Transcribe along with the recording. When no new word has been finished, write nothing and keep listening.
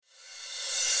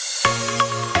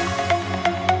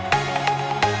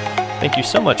Thank you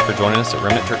so much for joining us at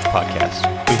Remnant Church Podcast.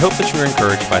 We hope that you are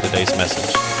encouraged by today's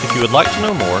message. If you would like to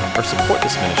know more or support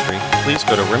this ministry, please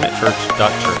go to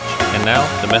remnantchurch.church. And now,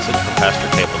 the message from Pastor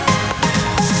Caleb.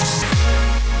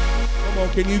 Come on,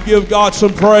 can you give God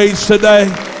some praise today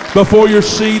before you're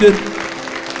seated?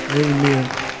 Amen.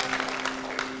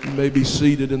 You may be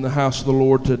seated in the house of the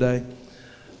Lord today.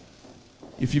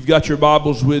 If you've got your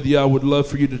Bibles with you, I would love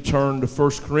for you to turn to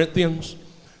 1 Corinthians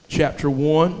chapter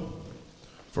 1.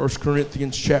 1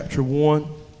 Corinthians chapter 1.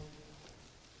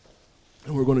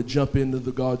 And we're going to jump into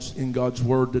God's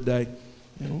Word today.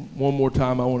 And one more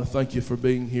time, I want to thank you for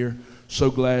being here. So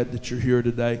glad that you're here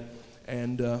today.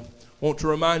 And want to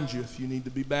remind you, if you need to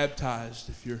be baptized,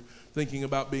 if you're thinking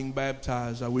about being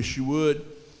baptized, I wish you would.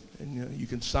 And you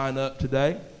can sign up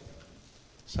today.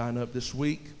 Sign up this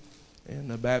week.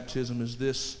 And baptism is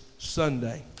this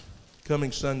Sunday,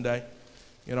 coming Sunday,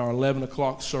 in our 11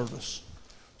 o'clock service.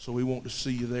 So we want to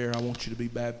see you there. I want you to be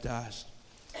baptized.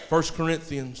 1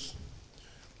 Corinthians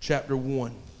chapter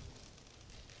 1.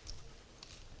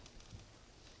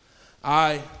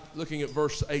 Looking at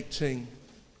verse 18.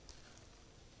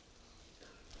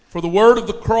 For the word of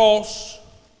the cross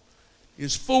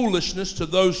is foolishness to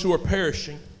those who are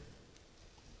perishing,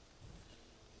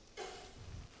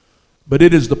 but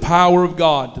it is the power of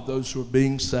God to those who are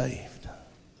being saved.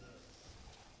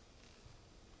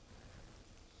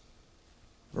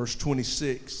 Verse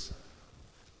 26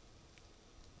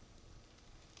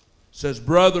 says,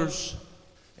 brothers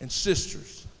and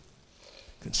sisters,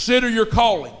 consider your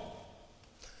calling.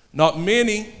 Not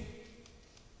many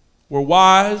were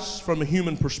wise from a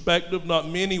human perspective. Not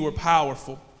many were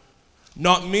powerful.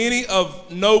 Not many of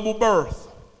noble birth.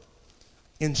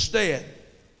 Instead,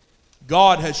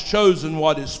 God has chosen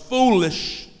what is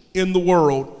foolish in the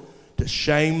world to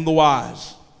shame the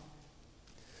wise.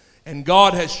 And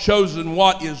God has chosen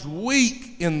what is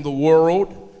weak in the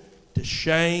world to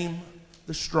shame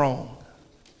the strong.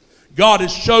 God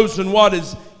has chosen what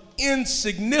is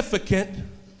insignificant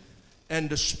and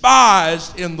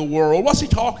despised in the world. What's he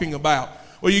talking about?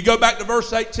 Well, you go back to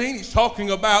verse 18, he's talking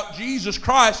about Jesus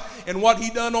Christ and what he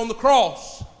done on the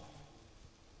cross.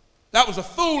 That was a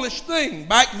foolish thing.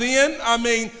 Back then,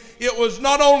 it was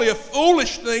not only a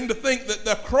foolish thing to think that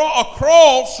a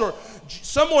cross or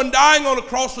someone dying on a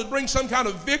cross would bring some kind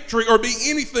of victory or be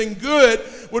anything good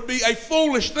would be a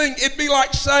foolish thing. It'd be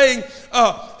like saying,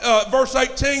 verse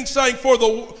 18, saying, for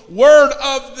the word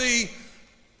of the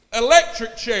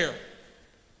electric chair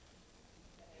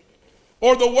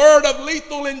or the word of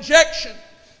lethal injection.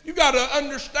 You've got to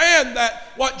understand that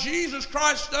what Jesus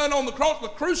Christ done on the cross, a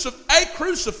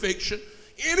crucifixion,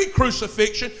 any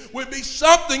crucifixion would be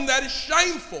something that is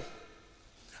shameful.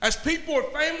 As people or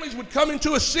families would come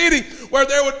into a city where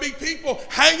there would be people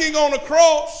hanging on a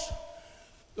cross,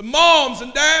 the moms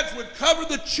and dads would cover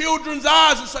the children's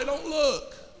eyes and say, don't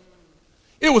look.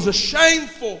 It was a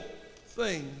shameful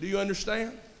thing. Do you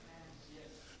understand?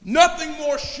 Nothing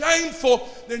more shameful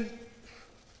than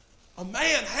a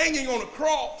man hanging on a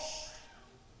cross.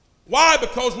 Why?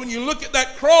 Because when you look at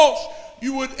that cross,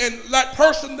 and that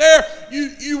person there,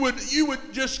 you would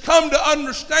just come to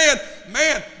understand,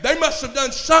 man, they must have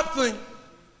done something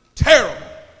terrible.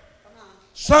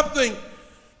 Something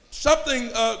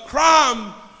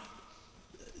crime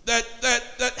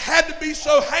that had to be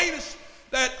so heinous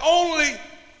that only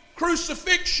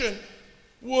crucifixion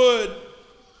would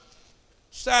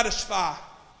satisfy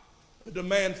a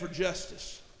demand for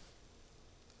justice.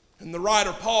 And the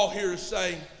writer Paul here is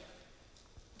saying,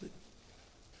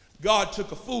 God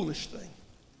took a foolish thing.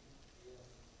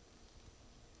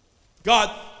 God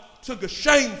took a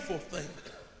shameful thing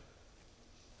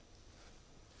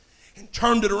and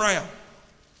turned it around.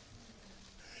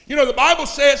 You know, the Bible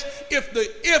says if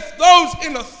those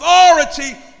in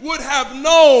authority would have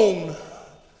known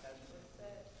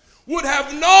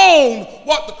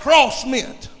what the cross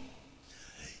meant,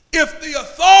 if the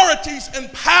authorities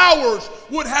and powers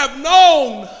would have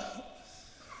known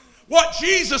what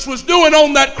Jesus was doing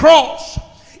on that cross,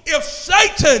 if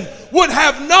Satan would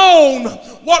have known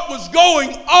what was going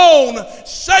on,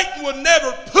 Satan would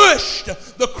never pushed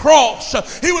the cross.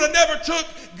 He would have never took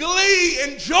glee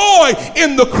and joy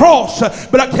in the cross.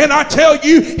 But can I tell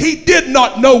you, he did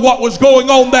not know what was going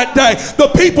on that day. The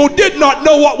people did not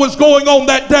know what was going on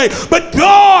that day. But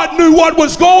God knew what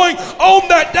was going on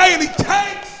that day, and he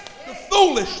takes the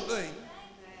foolish thing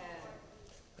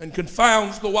and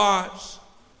confounds the wise.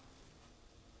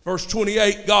 Verse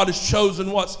 28, God has chosen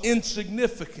what's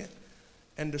insignificant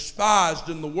and despised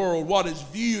in the world, what is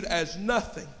viewed as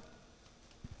nothing,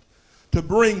 to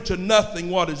bring to nothing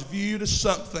what is viewed as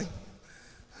something,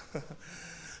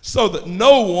 so that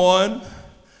no one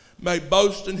may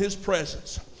boast in his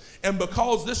presence. And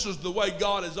because this is the way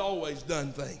God has always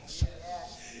done things,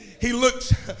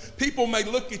 people may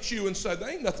look at you and say, there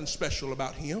ain't nothing special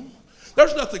about him.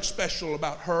 There's nothing special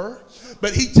about her.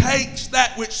 But he takes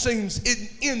that which seems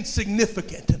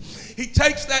insignificant. He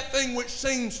takes that thing which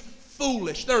seems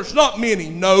foolish. There's not many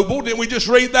noble. Didn't we just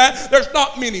read that? There's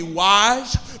not many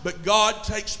wise. But God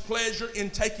takes pleasure in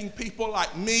taking people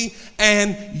like me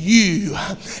and you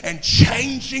and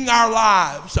changing our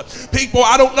lives. People,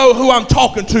 I don't know who I'm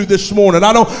talking to this morning.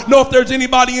 I don't know if there's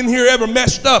anybody in here ever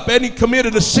messed up, any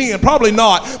committed a sin. Probably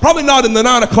not. Probably not in the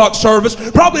 9 o'clock service.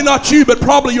 Probably not you, but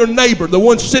probably your neighbor, the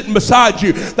one sitting beside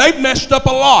you. They've messed up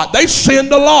a lot. They've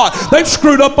sinned a lot. They've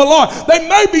screwed up a lot. There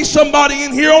may be somebody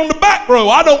in here on the back row.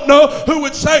 I don't know who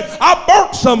would say, I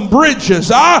burnt some bridges.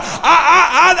 I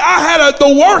had the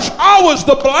worst. I was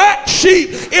the black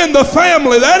sheep in the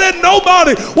family. That didn't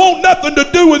nobody want nothing to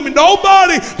do with me.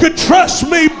 Nobody could trust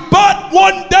me. But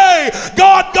one day,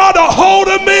 God got a hold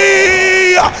of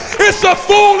me. It's a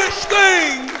foolish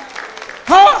thing.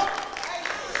 Huh?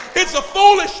 It's a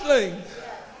foolish thing.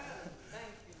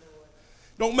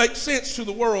 Don't make sense to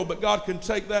the world, but God can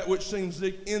take that which seems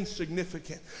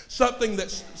insignificant, something that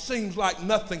seems like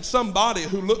nothing, somebody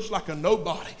who looks like a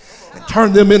nobody, and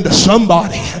turn them into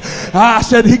somebody. I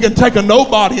said he can take a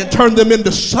nobody and turn them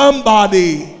into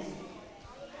somebody.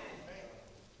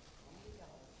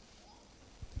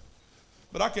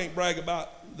 But I can't brag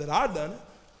about that I done it.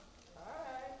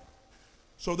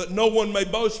 So that no one may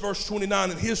boast, verse 29,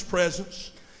 in his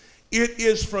presence. It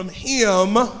is from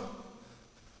him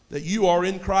that you are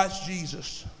in Christ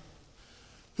Jesus,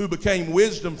 who became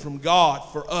wisdom from God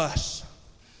for us,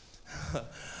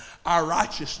 our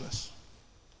righteousness,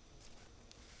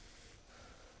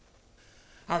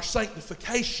 our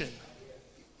sanctification,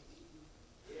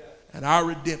 and our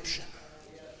redemption.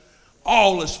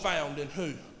 All is found in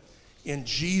who? In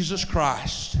Jesus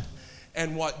Christ,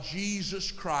 and what Jesus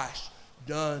Christ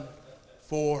done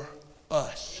for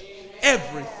us.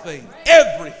 Everything.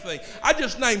 I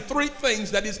just named 3 things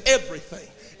that is everything.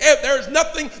 There's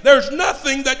nothing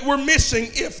that we're missing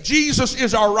if Jesus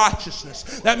is our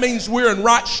righteousness. That means we're in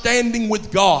right standing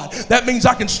with God. That means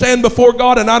I can stand before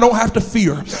God and I don't have to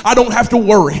fear. I don't have to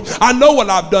worry. I know what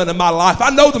I've done in my life.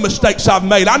 I know the mistakes I've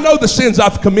made. I know the sins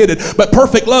I've committed. But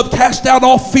perfect love cast out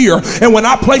all fear. And when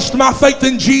I placed my faith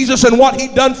in Jesus and what he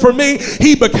done for me,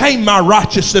 he became my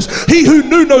righteousness. He who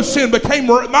knew no sin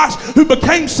who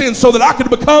became sin so that I could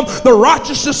become the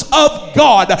righteousness of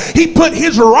God. He put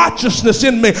his righteousness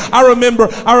in me. I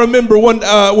remember when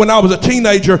I was a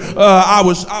teenager, I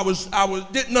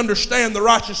didn't understand the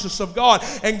righteousness of God,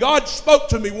 and God spoke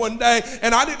to me one day,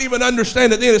 and I didn't even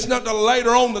understand it then. It's not until later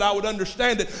on that I would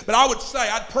understand it. But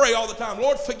I'd pray all the time,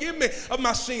 Lord, forgive me of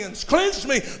my sins, cleanse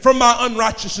me from my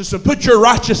unrighteousness, and put your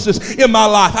righteousness in my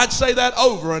life. I'd say that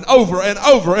over and over and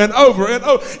over and over and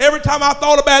over. Every time I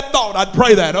thought a bad thought, I'd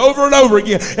pray that over and over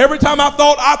again. Every time I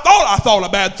thought a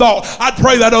bad thought, I'd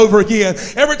pray that over again.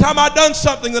 Every time I'd done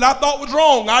something that I thought was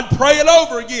wrong, I'd pray it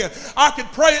over again. I could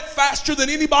pray it faster than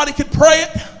anybody could pray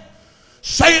it,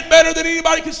 say it better than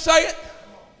anybody could say it.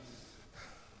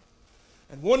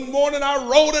 And one morning I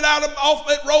rolled it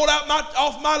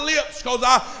off my lips because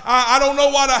I don't know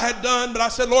what I had done, but I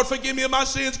said, Lord, forgive me of my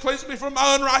sins, cleanse me from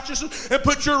my unrighteousness, and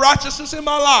put your righteousness in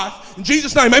my life. In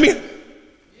Jesus' name, amen.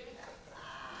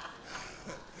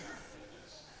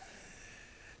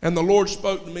 And the Lord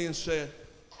spoke to me and said,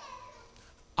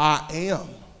 I am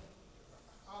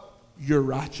your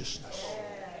righteousness.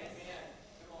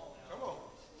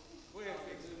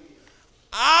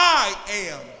 I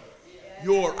am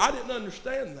I didn't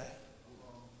understand that.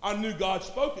 I knew God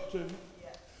spoke it to me,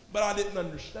 but I didn't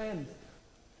understand it.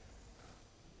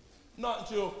 Not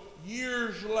until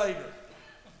years later.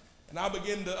 And I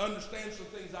began to understand some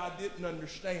things I didn't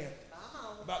understand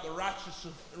about the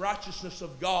righteousness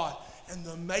of God. And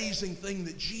the amazing thing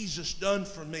that Jesus done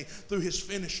for me through his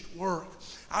finished work.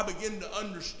 I begin to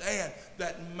understand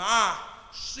that my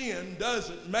sin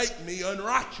doesn't make me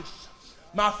unrighteous.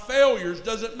 My failures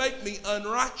doesn't make me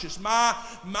unrighteous.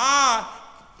 My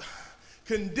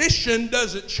condition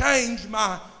doesn't change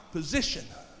my position.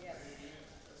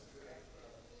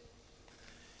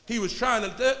 He was trying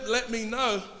to let me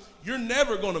know you're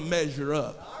never going to measure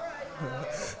up.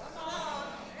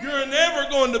 You're never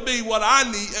going to be what I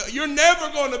need. You're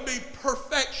never going to be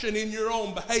perfection in your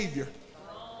own behavior.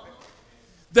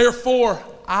 Therefore,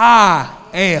 I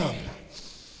am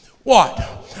what?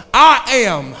 I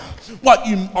am what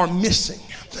you are missing.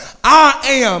 I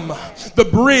am the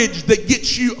bridge that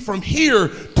gets you from here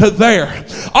to there.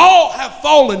 All have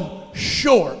fallen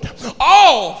short.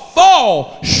 All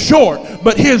fall short,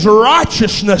 but his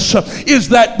righteousness is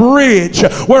that bridge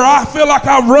where I feel like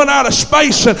I've run out of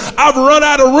space and I've run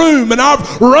out of room and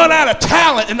I've run out of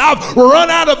talent and I've run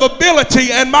out of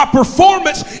ability and my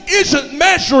performance isn't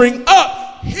measuring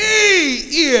up.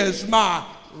 He is my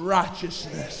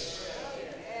righteousness.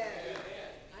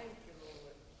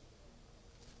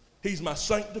 He's my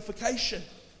sanctification.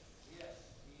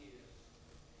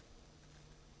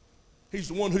 He's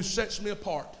the one who sets me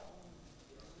apart.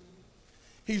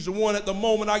 He's the one at the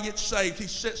moment I get saved, he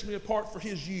sets me apart for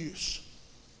his use.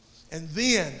 And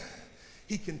then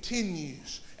he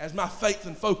continues, as my faith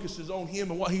and focus is on him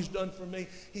and what he's done for me,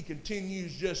 he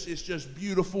continues it's just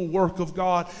beautiful work of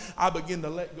God. I begin to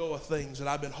let go of things that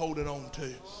I've been holding on to.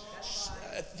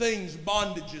 Things,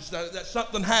 bondages, that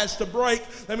something has to break.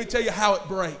 Let me tell you how it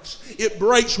breaks. It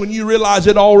breaks when you realize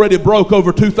it already broke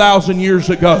over 2,000 years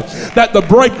ago. That the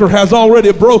breaker has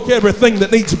already broke everything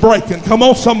that needs breaking. Come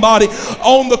on, somebody.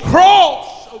 On the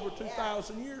cross over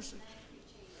 2,000 years ago.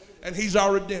 And he's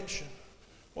our redemption.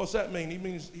 What's that mean? He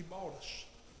means he bought us.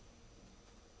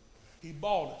 He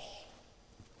bought us.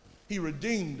 He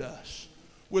redeemed us.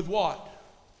 With what?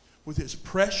 With his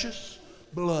precious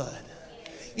blood.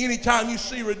 Anytime you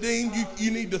see redeemed, you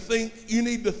need to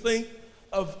think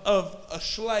of a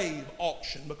slave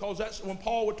auction, because that's when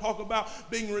Paul would talk about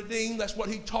being redeemed. That's what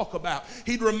he'd talk about.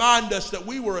 He'd remind us that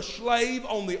we were a slave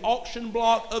on the auction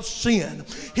block of sin.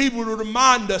 He would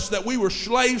remind us that we were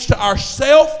slaves to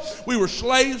ourselves. We were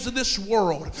slaves to this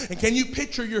world. And can you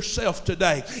picture yourself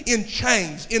today in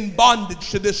chains, in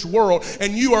bondage to this world,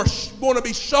 and you are going to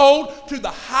be sold to the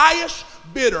highest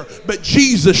bidder? But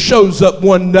Jesus shows up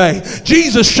one day.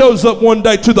 Jesus shows up one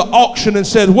day to the auction and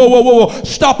says, whoa,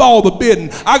 stop all the bidding.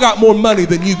 I got more money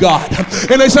than you got.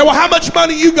 And they say, well, how much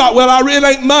money you got? Well, I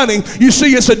really ain't money. You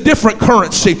see, it's a different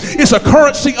currency. It's a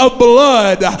currency of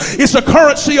blood. It's a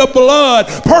currency of blood.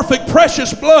 Perfect,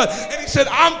 precious blood. And he said,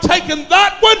 I'm taking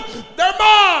that one. They're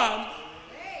mine.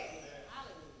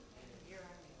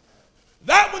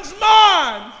 That one's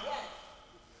mine.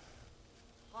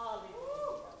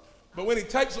 But when he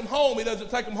takes them home, he doesn't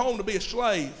take them home to be a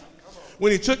slave.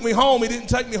 When he took me home, he didn't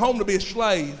take me home to be a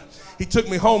slave. He took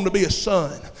me home to be a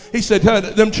son. He said,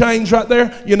 them chains right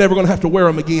there, you're never going to have to wear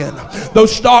them again.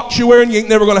 Those stocks you're wearing, you ain't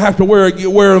never going to have to wear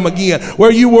them again.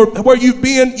 Where you've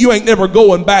been, you ain't never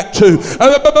going back to.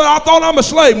 But I thought I'm a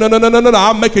slave. No.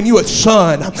 I'm making you a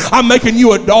son. I'm making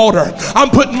you a daughter.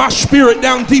 I'm putting my spirit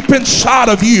down deep inside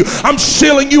of you. I'm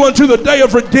sealing you unto the day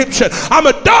of redemption. I'm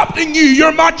adopting you.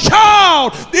 You're my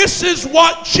child. This is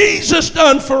what Jesus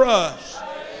done for us.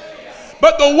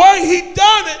 But the way he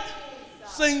done it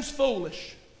seems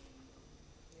foolish.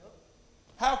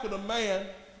 How could a man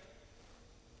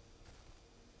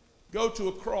go to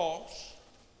a cross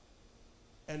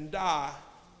and die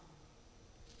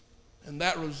and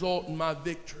that result in my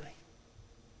victory?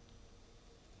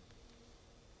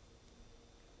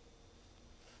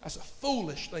 That's a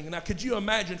foolish thing. Now, could you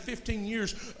imagine 15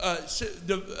 years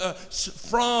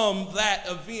from that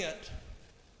event,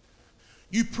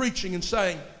 you preaching and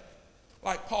saying,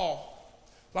 like Paul,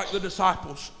 like the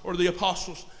disciples or the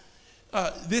apostles,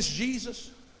 this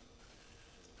Jesus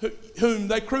whom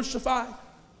they crucified,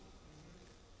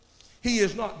 he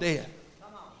is not dead,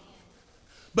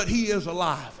 but he is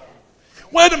alive.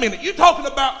 Wait a minute, you talking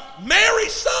about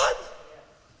Mary's son?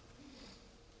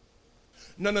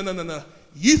 No.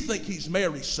 You think he's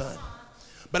Mary's son.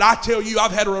 But I tell you,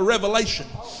 I've had a revelation.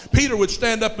 Peter would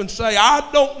stand up and say, I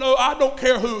don't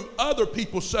care who other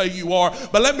people say you are,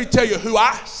 but let me tell you who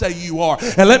I say you are.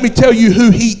 And let me tell you who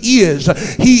he is.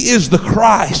 He is the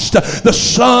Christ, the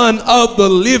Son of the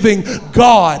living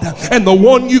God. And the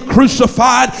one you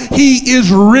crucified, he is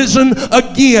risen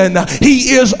again.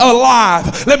 He is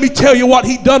alive. Let me tell you what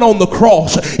he done on the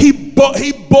cross. He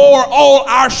bore all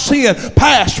our sin,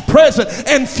 past, present,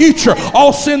 and future.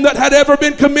 All sin that had ever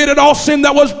been committed, all sin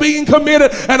that was being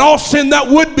committed, and all sin that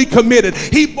would be committed.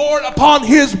 He bore it upon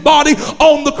his body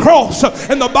on the cross.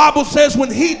 And the Bible says when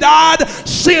he died,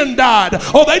 sin died.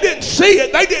 Oh, they didn't see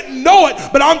it. They didn't know it.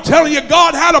 But I'm telling you,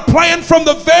 God had a plan from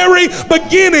the very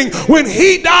beginning. When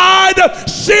he died,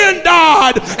 sin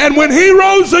died. And when he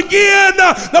rose again,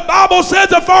 the Bible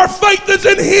says if our faith is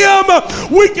in him,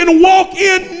 we can walk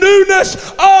in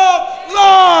newness of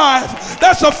life.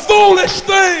 That's a foolish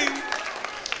thing.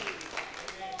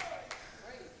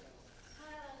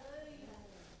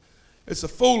 It's a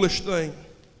foolish thing.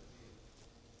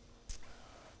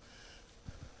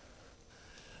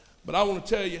 But I want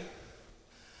to tell you,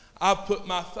 I've put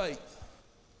my faith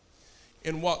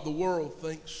in what the world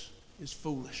thinks is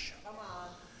foolish.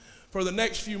 For the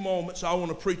next few moments, I want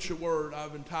to preach a word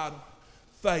I've entitled,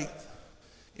 faith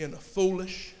in a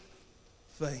foolish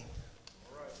thing.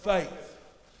 Faith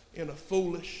in a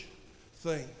foolish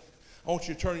thing. I want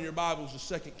you to turn in your Bibles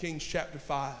to 2 Kings chapter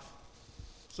 5.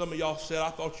 Some of y'all said,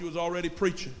 I thought you was already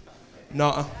preaching.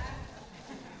 Nuh-uh.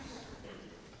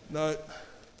 No.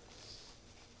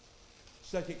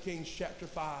 2 Kings chapter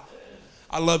 5.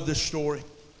 I love this story.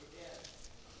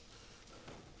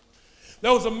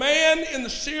 There was a man in the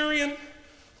Syrian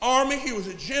army. He was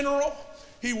a general.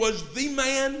 He was the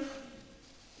man.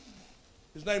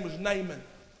 His name was Naaman.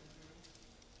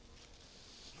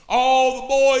 All the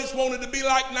boys wanted to be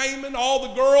like Naaman. All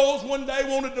the girls one day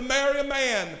wanted to marry a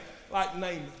man like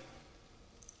Naaman.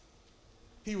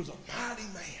 He was a mighty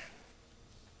man,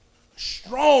 a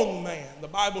strong man. The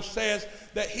Bible says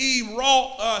that he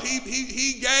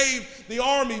gave the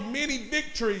army many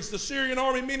victories, the Syrian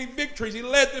army many victories. He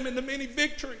led them into many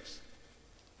victories.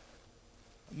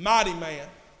 A mighty man,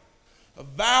 a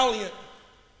valiant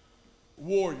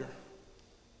warrior.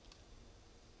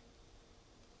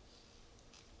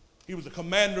 He was a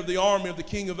commander of the army of the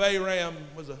king of Aram,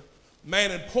 was a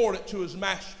man important to his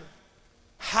master.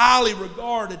 Highly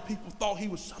regarded. People thought he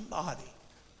was somebody,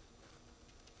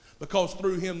 because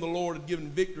through him the Lord had given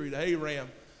victory to Aram.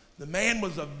 The man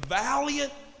was a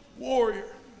valiant warrior,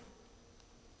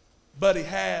 but he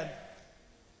had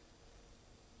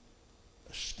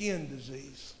a skin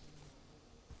disease.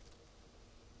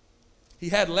 He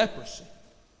had leprosy.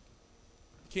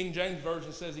 King James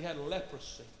Version says he had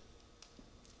leprosy.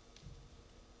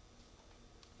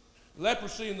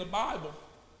 Leprosy in the Bible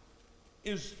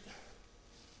is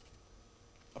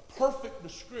a perfect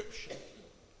description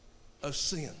of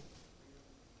sin.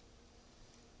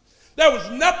 There was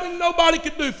nothing nobody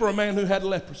could do for a man who had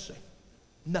leprosy.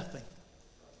 Nothing.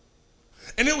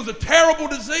 And it was a terrible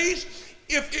disease.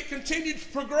 If it continued to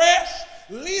progress,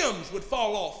 limbs would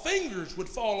fall off, fingers would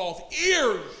fall off,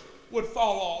 ears would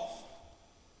fall off.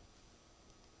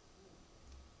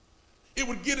 It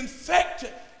would get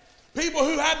infected. People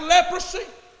who had leprosy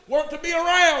weren't to be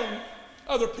around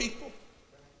other people.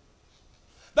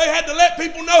 They had to let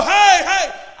people know, hey,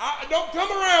 don't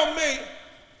come around me.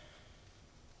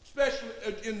 Especially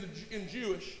in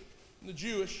the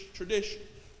Jewish tradition.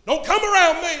 Don't come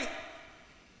around me.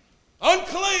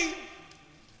 Unclean.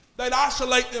 They'd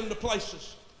isolate them to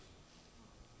places.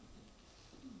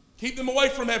 Keep them away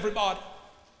from everybody.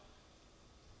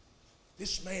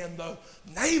 This man, though,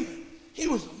 Naaman, he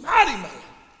was a mighty man.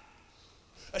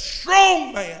 A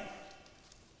strong man.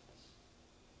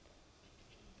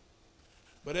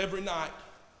 But every night,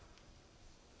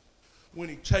 when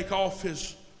he'd take off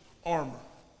his armor,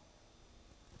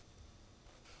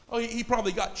 he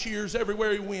probably got cheers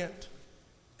everywhere he went.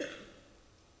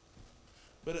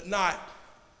 But at night,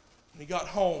 when he got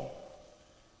home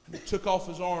and he took off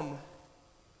his armor,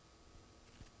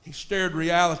 he stared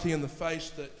reality in the face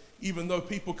that even though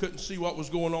people couldn't see what was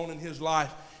going on in his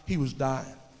life, he was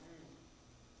dying.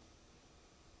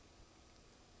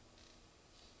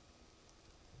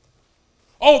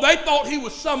 Oh, they thought he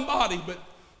was somebody, but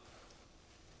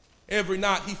every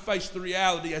night he faced the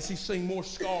reality as he seen more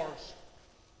scars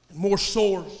and more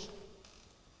sores.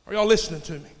 Are y'all listening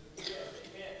to me?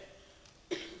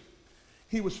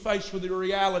 He was faced with the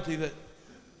reality that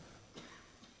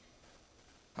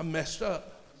I messed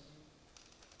up.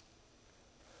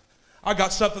 I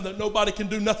got something that nobody can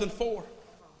do nothing for.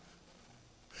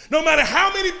 No matter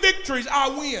how many victories I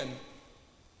win,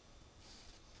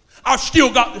 I've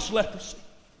still got this leprosy.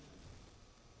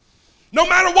 No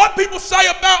matter what people say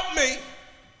about me,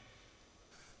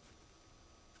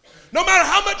 no matter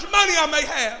how much money I may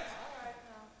have,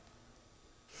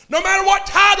 no matter what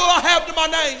title I have to my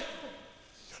name,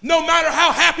 no matter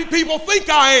how happy people think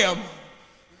I am,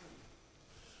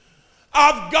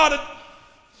 I've got a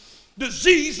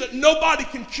disease that nobody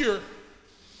can cure.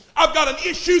 I've got an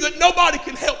issue that nobody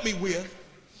can help me with.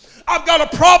 I've got a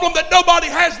problem that nobody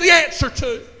has the answer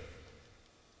to.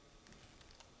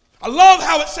 I love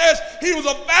how it says he was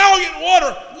a valiant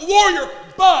warrior,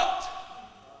 but.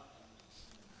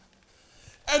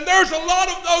 And there's a lot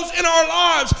of those in our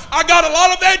lives. I got a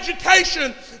lot of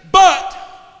education, but.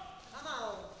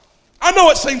 I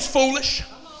know it seems foolish.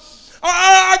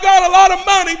 I got a lot of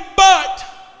money, but.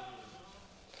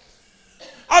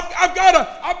 I've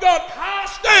got high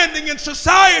standing in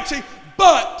society,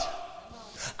 but.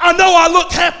 I know I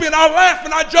look happy and I laugh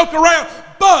and I joke around,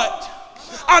 but.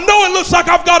 I know it looks like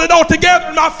I've got it all together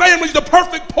and my family's the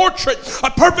perfect portrait,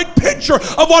 a perfect picture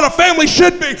of what a family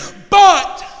should be.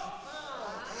 But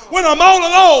when I'm all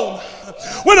alone,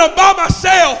 when I'm by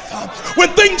myself, when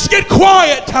things get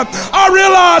quiet, I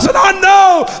realize and I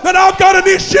know that I've got an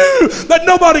issue that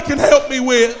nobody can help me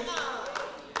with.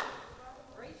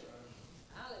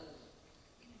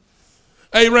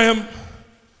 Aram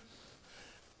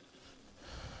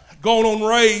had gone on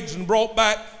raids and brought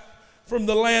back from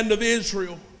the land of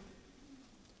Israel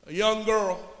a young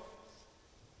girl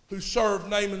who served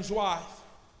Naaman's wife.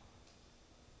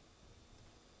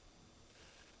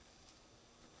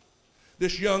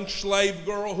 This young slave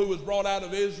girl who was brought out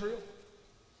of Israel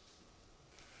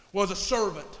was a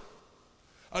servant,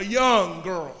 a young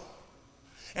girl.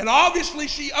 And obviously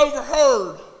she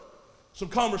overheard some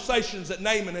conversations that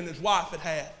Naaman and his wife had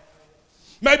had.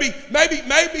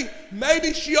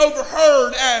 Maybe she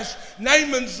overheard as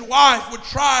Naaman's wife would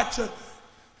try to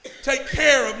take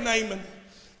care of Naaman.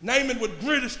 Naaman would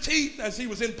grit his teeth as he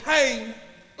was in pain.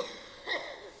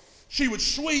 She would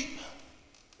sweep,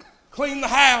 clean the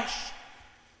house,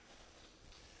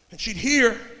 and she'd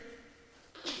hear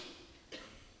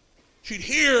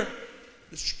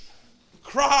the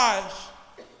cries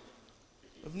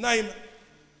of Naaman.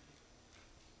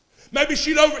 Maybe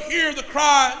she'd overhear the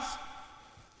cries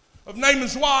of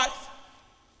Naaman's wife.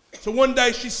 So one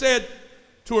day she said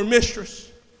to her mistress,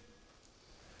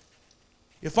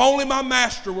 "If only my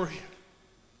master were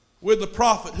with the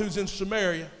prophet who's in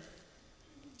Samaria,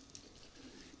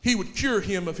 he would cure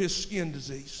him of his skin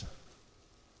disease."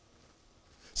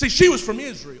 See, she was from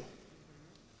Israel.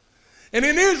 And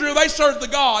in Israel, they served the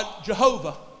God,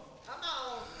 Jehovah.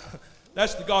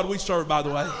 That's the God we serve, by the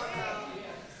way.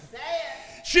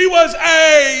 She was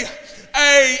a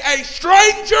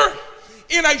stranger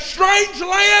in a strange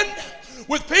land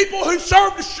with people who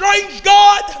served a strange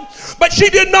God, but she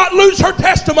did not lose her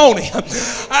testimony.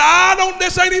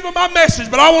 This ain't even my message,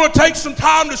 but I want to take some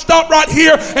time to stop right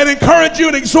here and encourage you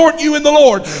and exhort you in the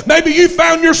Lord. Maybe you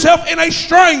found yourself in a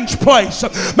strange place.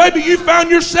 Maybe you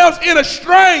found yourself in a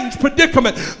strange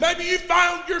predicament. Maybe you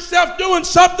found yourself doing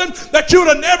something that you would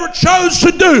have never chose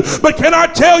to do. But can I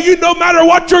tell you, no matter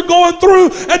what you're going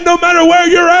through and no matter where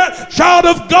you're at, child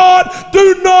of God,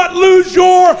 do not lose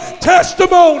your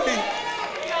testimony.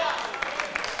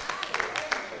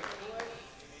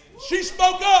 She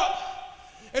spoke up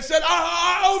and said,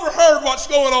 I overheard what's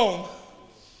going on.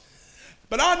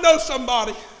 But I know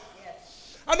somebody.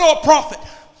 I know a prophet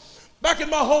back in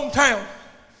my hometown.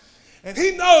 And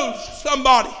he knows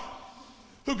somebody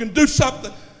who can do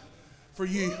something for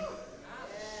you.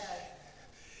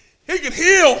 He can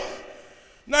heal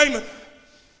Naaman.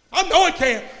 I know he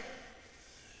can.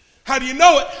 How do you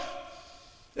know it?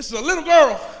 This is a little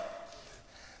girl.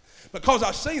 Because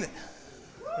I've seen it.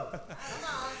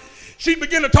 She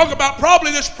began to talk about probably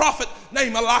this prophet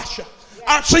named Elisha.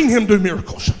 I've seen him do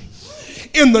miracles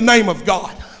in the name of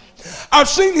God. I've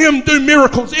seen him do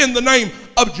miracles in the name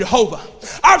of Jehovah.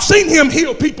 I've seen him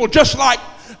heal people just like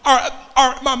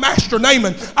my master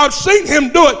Naaman. I've seen him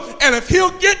do it. And if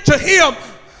he'll get to him,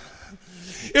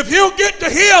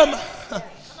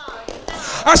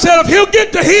 I said, if he'll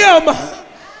get to him,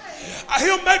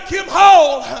 he'll make him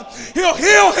whole. He'll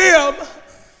heal him.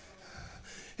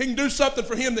 He can do something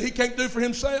for him that he can't do for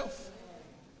himself.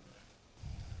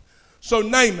 So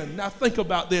Naaman, now think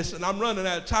about this, and I'm running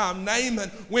out of time. Naaman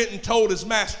went and told his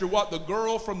master what the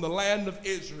girl from the land of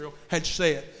Israel had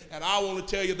said. And I want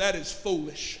to tell you, that is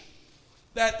foolish.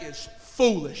 That is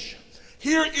foolish.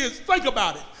 Here is, think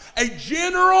about it, a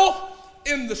general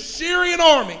in the Syrian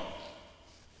army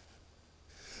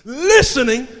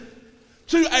listening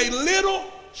to a little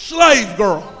slave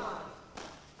girl.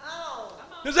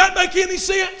 Does that make any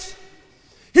sense?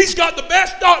 He's got the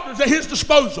best doctors at his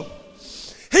disposal.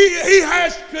 He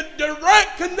has a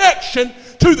direct connection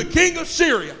to the king of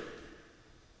Syria.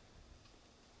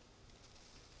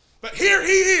 But here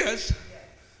he is.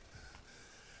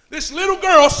 This little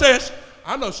girl says,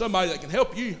 I know somebody that can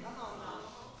help you.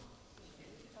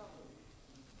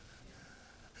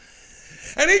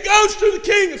 And he goes to the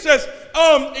king and says,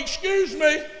 excuse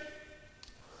me,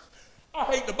 I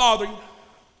hate to bother you.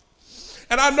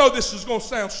 And I know this is going to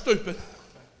sound stupid.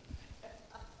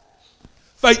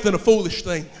 Faith in a foolish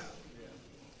thing.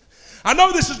 I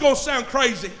know this is going to sound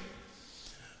crazy.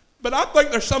 But I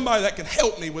think there's somebody that can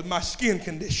help me with my skin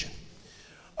condition.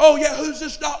 Oh, yeah, who's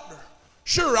this doctor?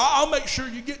 Sure, I'll make sure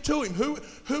you get to him.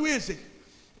 Who is he?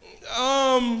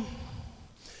 Oh,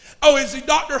 is he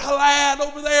Dr. Halad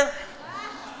over there?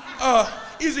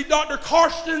 Is he Dr.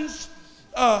 Karstens?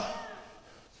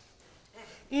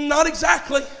 Not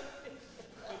exactly.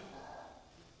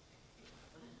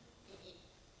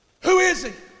 Who is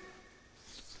he?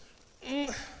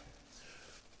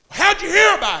 How'd you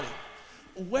hear about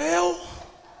him? Well,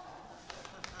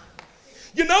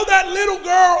 you know that little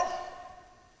girl,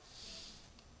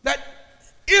 that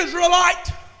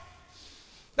Israelite,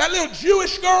 that little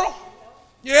Jewish girl?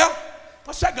 Yeah?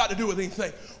 What's that got to do with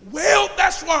anything? Well,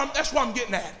 that's what I'm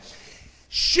getting at.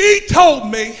 She told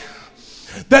me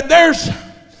that there's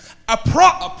a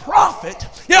prophet.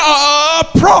 Yeah, a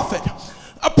prophet.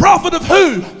 A prophet of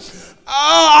who?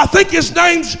 I think his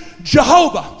name's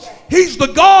Jehovah. He's the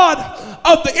God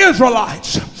of the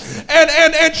Israelites.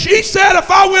 And she said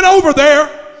if I went over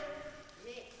there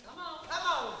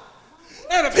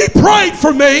and if he prayed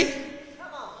for me,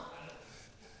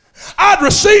 I'd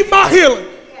receive my healing.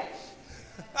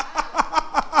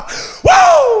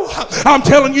 Woo! I'm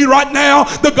telling you right now,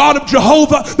 the God of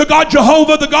Jehovah, the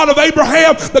God of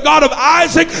Abraham, the God of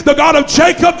Isaac, the God of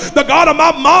Jacob, the God of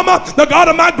my mama, the God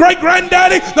of my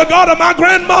great-granddaddy, the God of my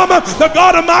grandmama, the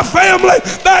God of my family,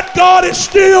 that God is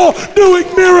still doing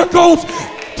miracles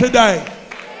today.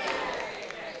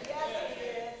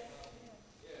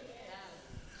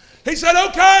 He said,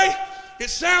 okay, it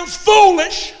sounds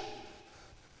foolish,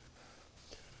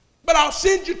 but I'll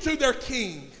send you to their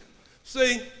king.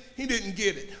 See, he didn't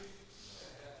get it.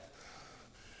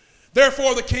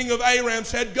 Therefore the king of Aram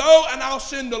said, go and I'll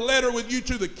send a letter with you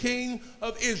to the king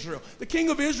of Israel. The king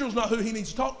of Israel is not who he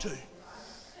needs to talk to.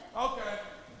 Okay.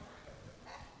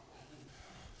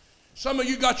 Some of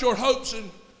you got your hopes in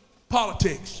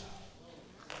politics.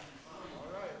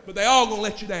 But they all going to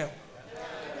let you down.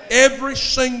 Every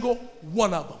single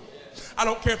one of them. I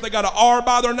don't care if they got an R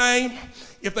by their name.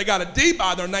 If they got a D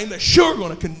by their name, they're sure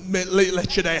going to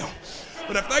let you down.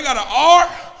 But if they got an R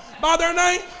by their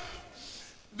name,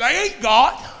 they ain't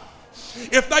God.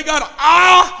 If they got an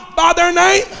I by their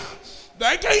name,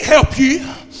 they can't help you.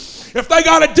 If they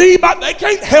got a D by, they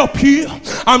can't help you.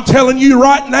 I'm telling you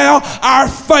right now, our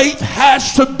faith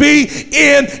has to be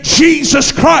in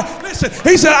Jesus Christ. Listen,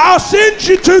 he said, I'll send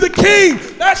you to the king.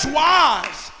 That's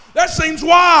wise. That seems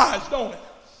wise, don't it?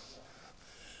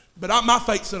 But my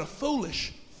faith's in a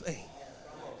foolish thing.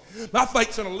 My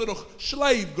faith's in a little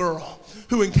slave girl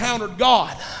who encountered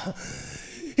God.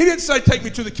 He didn't say, take me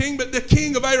to the king, but the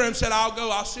king of Aram said, I'll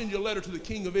go, I'll send you a letter to the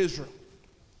king of Israel.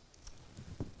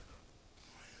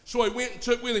 So he went and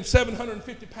took with him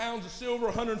 750 pounds of silver,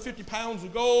 150 pounds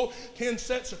of gold, 10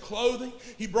 sets of clothing.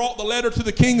 He brought the letter to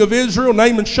the king of Israel.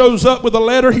 Naaman shows up with a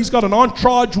letter. He's got an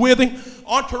entourage with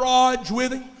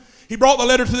him. He brought the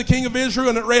letter to the king of Israel,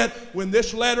 and it read, when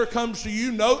this letter comes to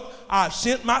you, note, I've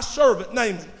sent my servant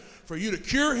Naaman for you to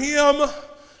cure him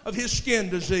of his skin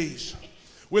disease.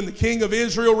 When the king of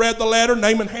Israel read the letter,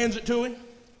 Naaman hands it to him.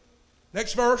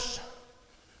 Next verse.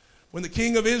 When the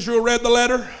king of Israel read the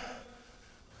letter,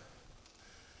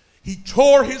 he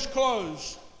tore his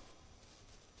clothes.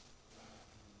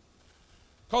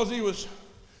 Because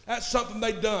that's something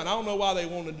they'd done. I don't know why they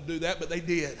wanted to do that, but they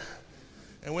did.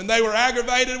 And when they were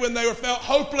aggravated, when they felt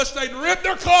hopeless, they'd rip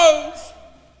their clothes.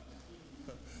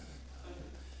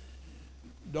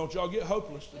 Don't y'all get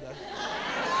hopeless today.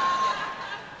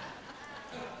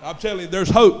 I'm telling you,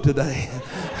 there's hope today.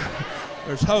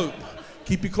 There's hope.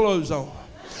 Keep your clothes on.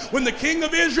 When the king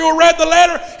of Israel read the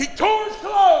letter, he tore his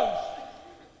clothes.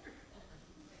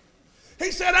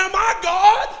 He said, am I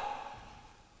God?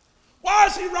 Why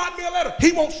is he writing me a letter?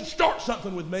 He wants to start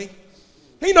something with me.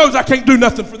 He knows I can't do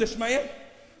nothing for this man.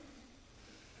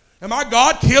 Am I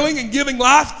God killing and giving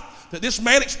life that this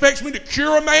man expects me to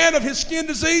cure a man of his skin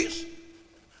disease?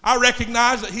 I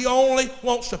recognize that he only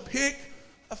wants to pick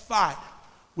a fight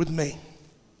with me.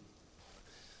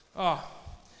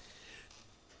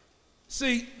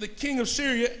 See, the king of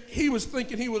Syria, he was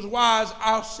thinking he was wise.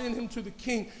 I'll send him to the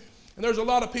king. And there's a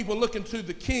lot of people looking to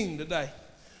the king today,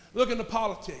 looking to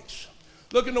politics,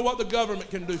 looking to what the government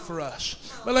can do for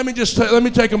us. But let me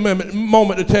take a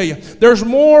moment to tell you, there's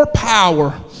more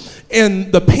power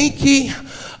in the pinky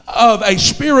of a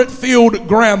spirit-filled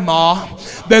grandma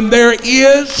than there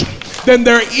is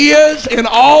in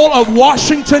all of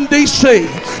Washington, D.C.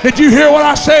 Did you hear what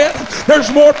I said?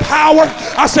 There's more power.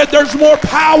 I said there's more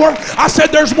power. I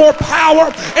said there's more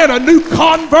power in a new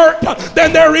convert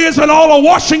than there is in all of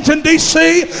Washington,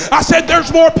 D.C. I said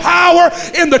there's more power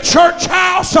in the church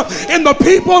house, in the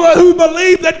people who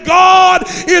believe that God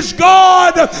is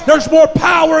God. There's more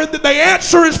power that the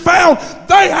answer is found.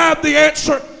 They have the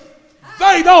answer.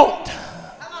 They don't.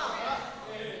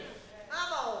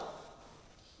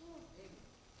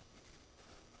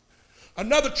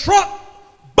 Another Trump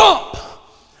bump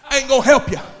ain't gonna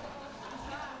help you.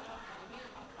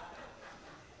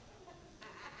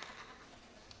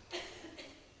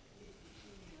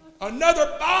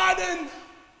 Another Biden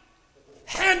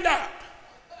handout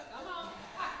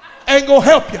ain't gonna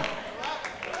help you.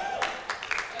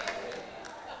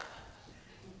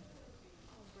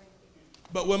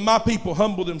 But when my people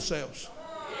humble themselves,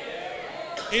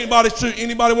 anybody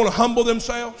want to humble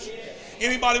themselves?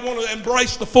 Anybody want to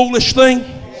embrace the foolish thing?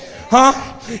 Huh?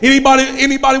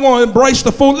 Anybody want to embrace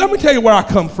the fool? Let me tell you where I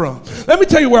come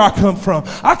from.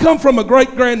 I come from a great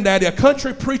granddaddy, a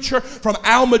country preacher from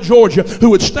Alma, Georgia,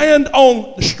 who would stand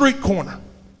on the street corner.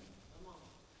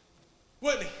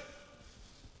 Wouldn't he?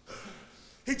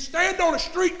 He'd stand on a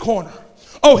street corner.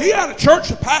 Oh, he had a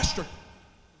church, a pastor.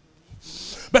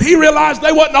 But he realized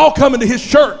they wasn't all coming to his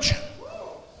church.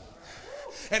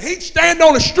 And he'd stand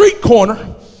on a street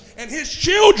corner, and his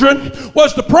children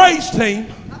was the praise team.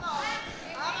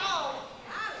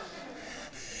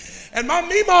 And my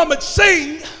mom would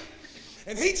sing,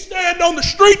 and he'd stand on the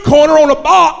street corner on a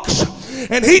box,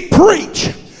 and he'd preach.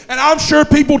 And I'm sure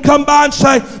people would come by and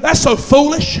say, that's so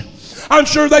foolish. I'm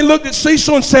sure they looked at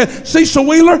Cecil and said, Cecil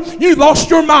Wheeler, you lost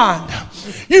your mind.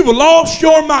 You've lost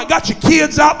your mind. Got your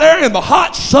kids out there in the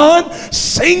hot sun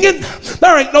singing.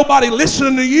 There ain't nobody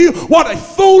listening to you. What a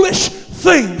foolish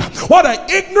thing. What an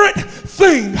ignorant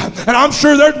thing. And I'm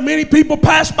sure there's many people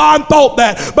passed by and thought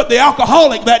that. But the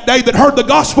alcoholic that day that heard the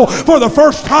gospel for the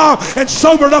first time and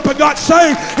sobered up and got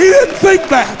saved, he didn't think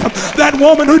that. That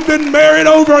woman who'd been married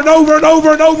over and over and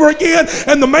over and over again,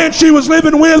 and the man she was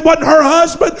living with wasn't her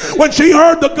husband, when she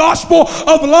heard the gospel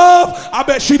of love, I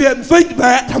bet she didn't think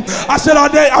that. I said,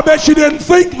 I bet she didn't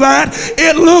think that.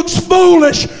 It looks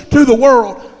foolish to the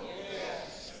world.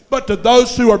 But to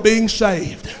those who are being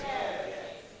saved,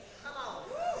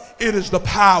 it is the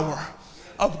power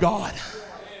of God.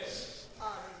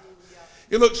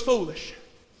 It looks foolish.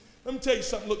 Let me tell you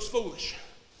something looks foolish.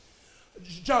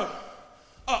 Joe,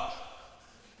 up.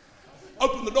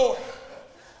 Open the door.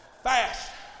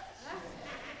 Fast.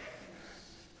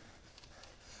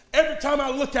 Every time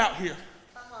I look out here,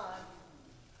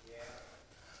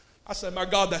 I say, my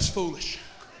God, that's foolish.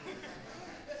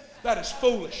 That is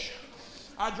foolish.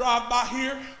 I drive by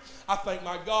here, I think,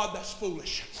 my God, that's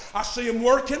foolish. I see him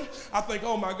working, I think,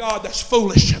 oh my God, that's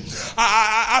foolish.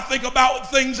 I think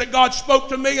about things that God spoke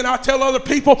to me, and I tell other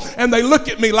people, and they look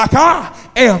at me like I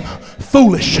am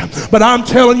foolish. But I'm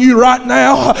telling you right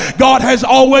now, God has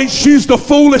always used the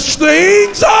foolish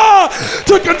things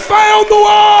to confound the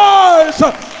wise.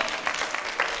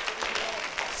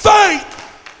 Faith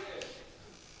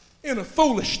in a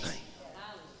foolish thing.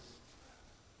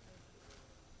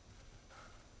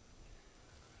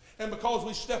 And because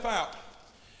we step out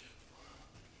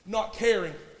not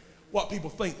caring what people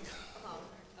think.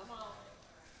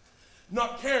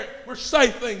 Not caring. We say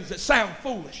things that sound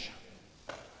foolish,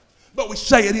 but we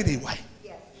say it anyway.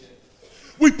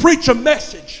 We preach a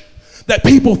message that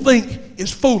people think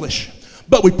is foolish,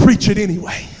 but we preach it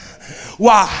anyway.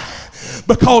 Why?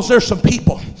 Because there's some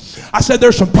people. I said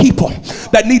there's some people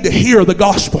that need to hear the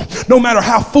gospel. No matter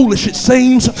how foolish it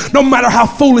seems, no matter how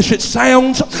foolish it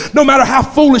sounds, no matter how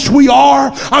foolish we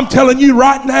are, I'm telling you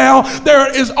right now,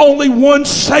 there is only one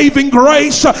saving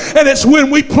grace, and it's when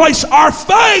we place our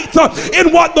faith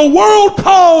in what the world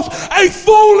calls a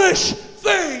foolish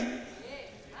thing.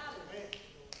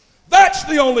 That's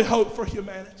the only hope for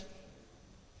humanity.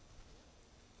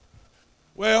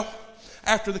 Well,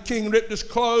 after the king ripped his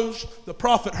clothes, the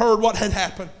prophet heard what had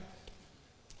happened.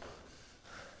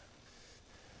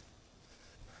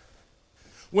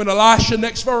 When Elisha,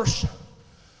 next verse,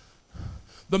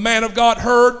 the man of God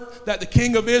heard that the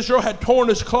king of Israel had torn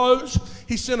his clothes,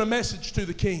 he sent a message to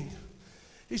the king.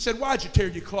 He said, why'd you tear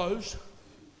your clothes?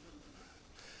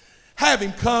 Have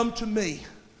him come to me.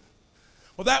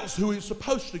 Well, that was who he was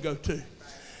supposed to go to.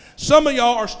 Some of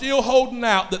y'all are still holding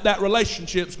out that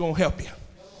relationship's going to help you.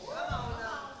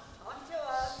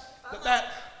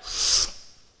 That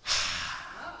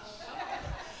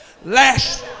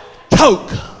last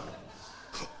toke,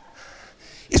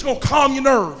 it's going to calm your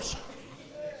nerves.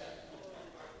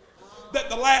 That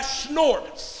the last snort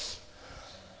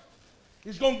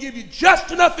is going to give you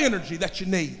just enough energy that you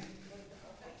need.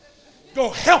 It's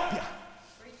going to help you.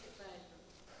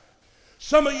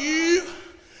 Some of you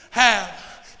have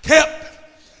kept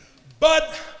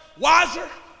Budweiser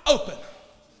open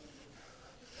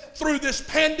through this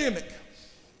pandemic.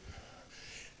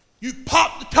 You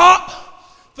pop the top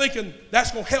thinking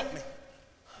that's going to help me.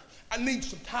 I need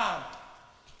some time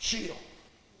to chill.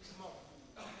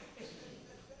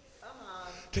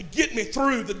 To get me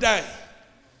through the day.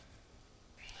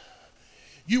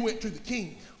 You went to the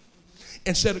king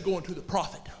instead of going to the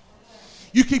prophet.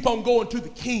 You keep on going to the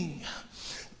king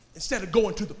instead of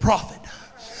going to the prophet.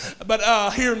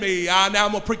 But hear me, now I'm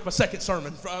going to preach my second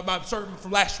sermon, my sermon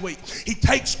from last week. He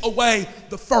takes away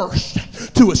the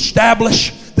first to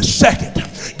establish the second.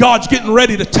 God's getting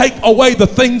ready to take away the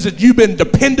things that you've been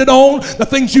dependent on, the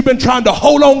things you've been trying to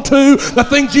hold on to, the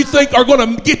things you think are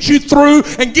going to get you through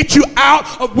and get you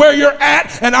out of where you're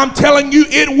at. And I'm telling you,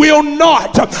 it will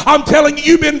not. I'm telling you,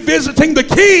 you've been visiting the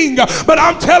King, but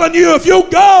I'm telling you, if you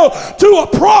go to a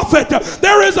prophet,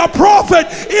 there is a prophet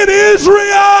in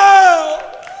Israel.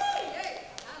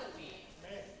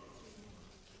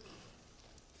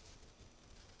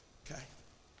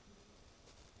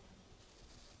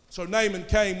 So Naaman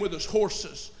came with his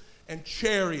horses and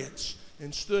chariots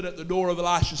and stood at the door of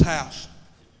Elisha's house.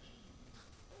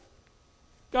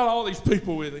 Got all these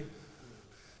people with him.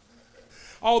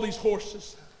 All these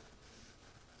horses.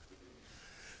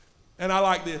 And I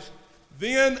like this.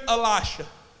 Then Elisha,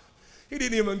 he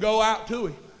didn't even go out to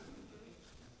him.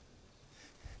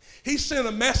 He sent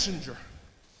a messenger.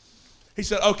 He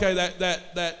said, okay,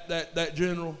 that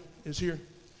general is here.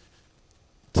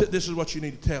 This is what you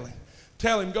need to tell him.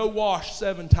 Tell him, go wash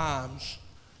 7 times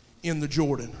in the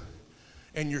Jordan,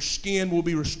 and your skin will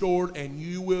be restored, and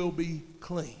you will be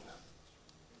clean.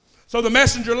 So the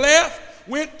messenger left,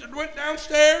 went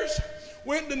downstairs,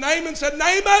 went to Naaman and said,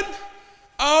 Naaman,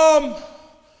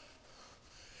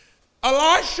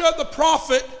 Elisha the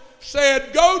prophet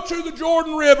said, go to the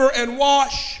Jordan River and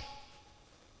wash,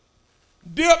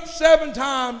 dip 7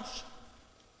 times.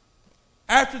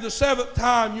 After the 7th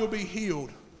time, you'll be healed.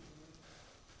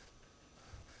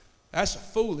 That's a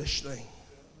foolish thing.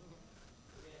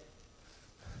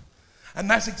 And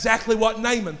that's exactly what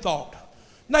Naaman thought.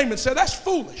 Naaman said, that's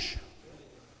foolish.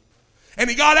 And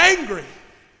he got angry.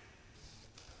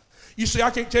 You see, I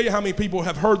can't tell you how many people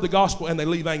have heard the gospel and they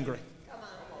leave angry.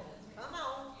 Come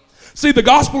on. See, the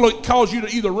gospel calls you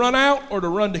to either run out or to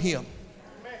run to him.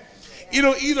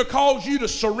 It'll either cause you to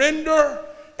surrender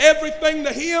everything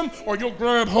to him, or you'll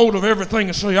grab hold of everything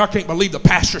and say, I can't believe the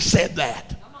pastor said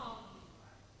that.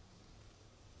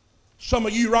 Some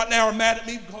of you right now are mad at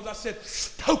me because I said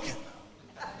token.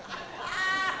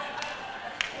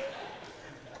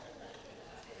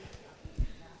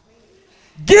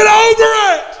 Get over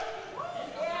it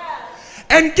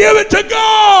and give it to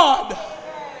God.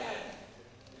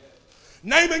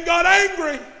 Naaman got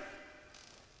angry,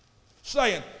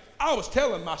 saying, I was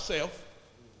telling myself,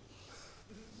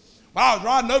 while I was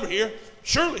riding over here,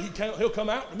 surely he'll come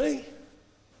out to me.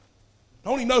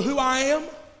 Don't he know who I am?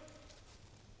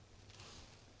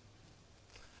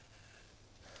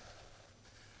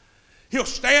 He'll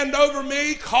stand over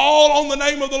me, call on the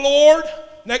name of the Lord.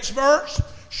 Next verse.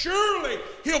 Surely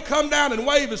he'll come down and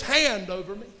wave his hand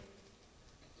over me,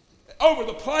 over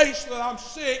the place that I'm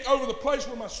sick, over the place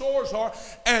where my sores are,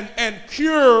 and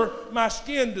cure my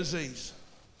skin disease.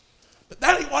 But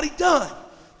that ain't what he done.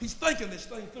 He's thinking this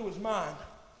thing through his mind.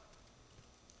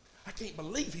 I can't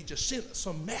believe he just sent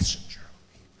some messenger.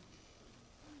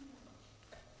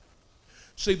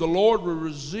 See, the Lord will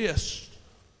resist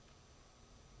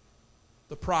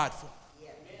the prideful,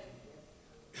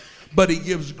 but he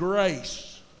gives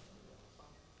grace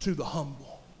to the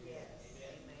humble.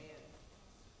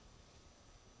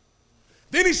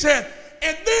 Then he said,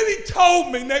 and then he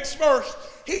told me, next verse,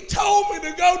 he told me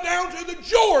to go down to the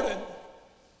Jordan.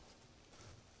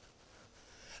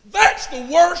 That's the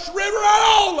worst river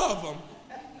out of all of them.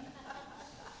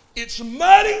 It's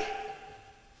muddy,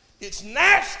 it's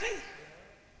nasty.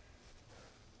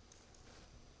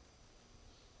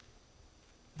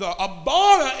 The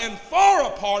Abana and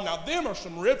Pharpar, now them are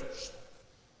some rivers.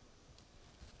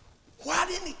 Why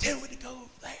didn't he tell me to go over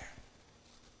there?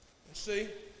 You see,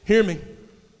 hear me,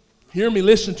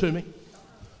 listen to me.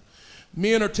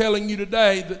 Men are telling you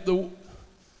today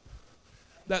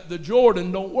that the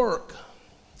Jordan don't work.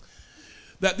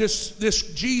 That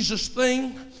this Jesus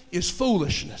thing is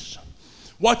foolishness.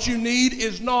 What you need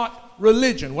is not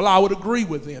religion. Well, I would agree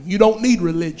with them. You don't need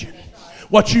religion.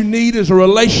 What you need is a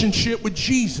relationship with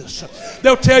Jesus.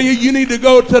 They'll tell you you need to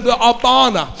go to the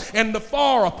Abana and the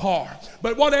Pharpar.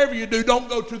 But whatever you do, don't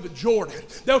go to the Jordan.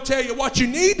 They'll tell you what you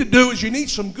need to do is you need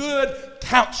some good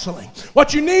counseling.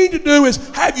 What you need to do is,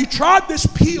 have you tried this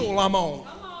pill I'm on?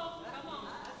 Come on.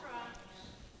 That's right.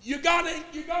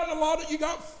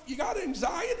 You got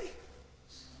anxiety?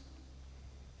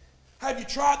 Have you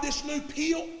tried this new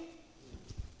pill?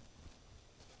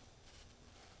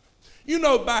 You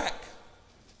know, back,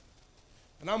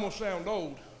 and I'm going to sound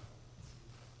old,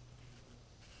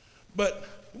 but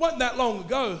it wasn't that long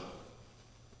ago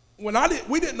when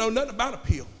we didn't know nothing about a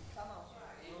pill.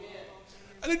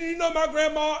 And did you know my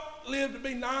grandma lived to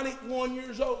be 91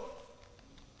 years old?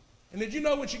 And did you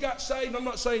know when she got saved, I'm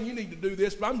not saying you need to do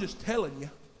this, but I'm just telling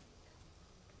you.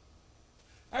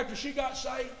 After she got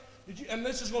saved, and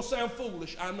this is going to sound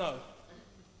foolish, I know.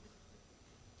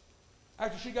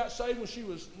 after she got saved when she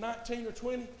was 19 or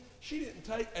 20, she didn't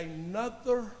take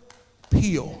another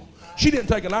pill. She didn't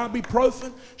take an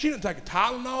ibuprofen. She didn't take a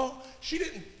Tylenol. She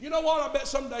didn't, you know what? I bet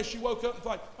someday she woke up and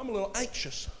thought, I'm a little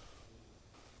anxious.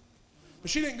 But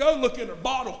she didn't go look in her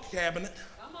bottle cabinet.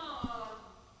 Come on.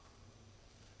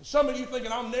 And some of you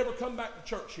thinking, I'll never come back to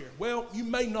church here. Well, you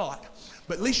may not.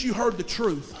 But at least you heard the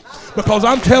truth. Because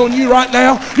I'm telling you right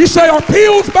now, you say, are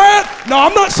pills bad? No,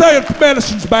 I'm not saying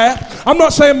medicine's bad. I'm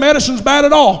not saying medicine's bad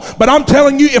at all. But I'm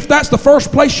telling you, if that's the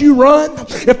first place you run,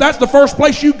 if that's the first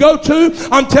place you go to,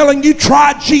 I'm telling you,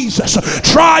 try Jesus.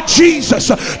 Try Jesus.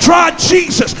 Try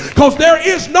Jesus. Because there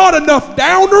is not enough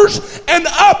downers and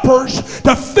uppers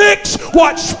to fix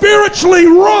what's spiritually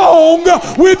wrong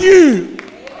with you.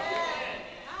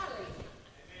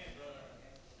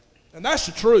 And that's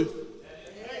the truth.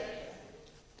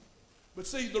 But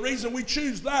see, the reason we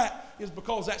choose that is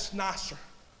because that's nicer,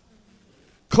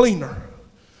 cleaner.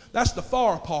 That's the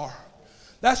Pharapar.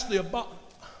 That's the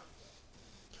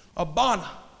Abana.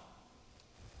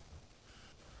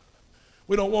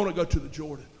 We don't want to go to the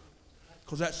Jordan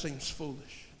because that seems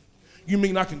foolish. You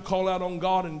mean I can call out on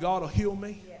God and God will heal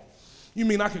me? You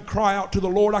mean I can cry out to the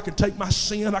Lord? I can take my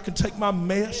sin. I can take my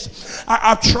mess.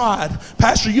 I've tried.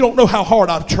 Pastor, you don't know how hard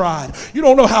I've tried. You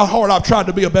don't know how hard I've tried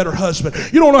to be a better husband.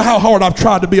 You don't know how hard I've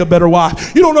tried to be a better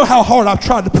wife. You don't know how hard I've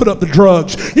tried to put up the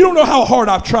drugs. You don't know how hard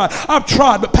I've tried. I've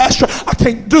tried, but Pastor, I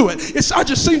can't do it. It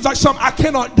just seems like something I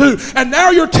cannot do. And now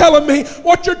you're telling me,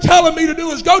 what you're telling me to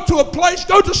do is go to a place,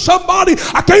 go to somebody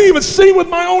I can't even see with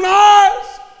my own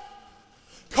eyes.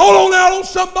 Call on out on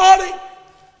somebody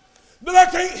that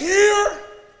I can't hear.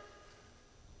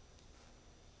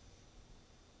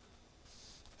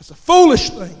 It's a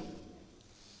foolish thing.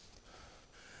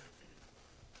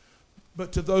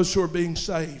 But to those who are being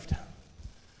saved,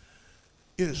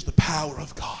 it is the power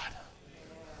of God.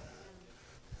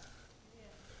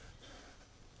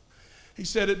 He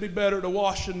said it'd be better to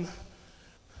wash in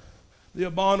the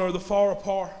Abana or the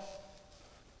Pharapar.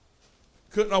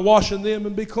 Couldn't I wash in them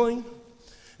and be clean?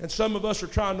 And some of us are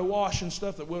trying to wash in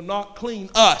stuff that will not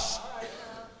clean us.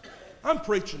 I'm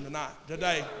preaching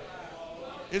today.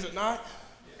 Is it not?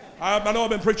 I know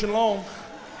I've been preaching long.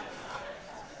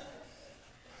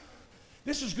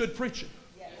 This is good preaching.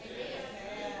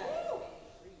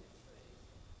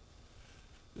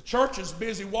 The church is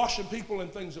busy washing people in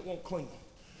things that won't clean them.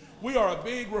 We are a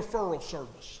big referral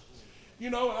service. You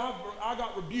know, and I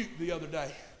got rebuked the other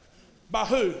day. By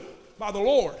who? By the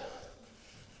Lord.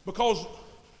 Because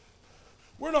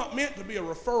we're not meant to be a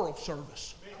referral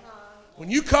service. When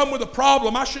you come with a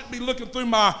problem, I shouldn't be looking through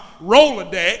my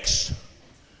Rolodex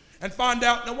and find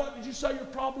out, now what did you say your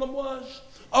problem was?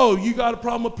 Oh, you got a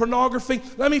problem with pornography?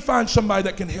 Let me find somebody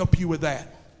that can help you with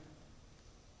that.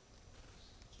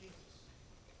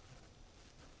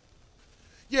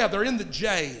 Yeah, they're in the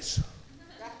J's.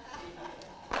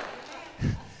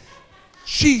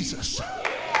 Jesus.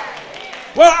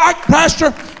 Well,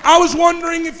 Pastor, I was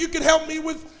wondering if you could help me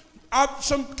with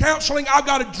some counseling. I've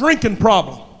got a drinking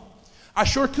problem. I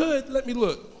sure could. Let me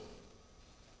look.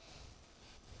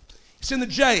 It's in the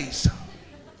J's.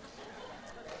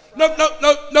 No.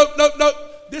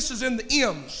 This is in the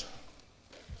M's.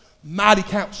 Mighty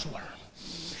Counselor.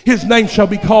 His name shall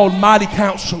be called Mighty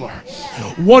Counselor.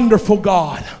 Wonderful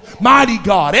God. Mighty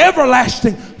God.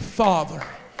 Everlasting Father.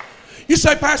 You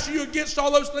say, Pastor, you against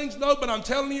all those things? No, but I'm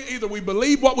telling you, either we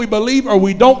believe what we believe or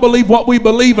we don't believe what we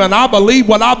believe. And I believe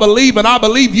what I believe, and I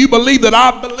believe you believe that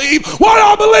I believe what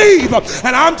I believe.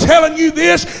 And I'm telling you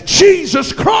this,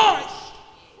 Jesus Christ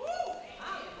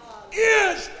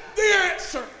is the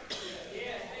answer.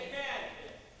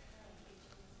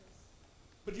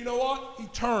 But you know what? He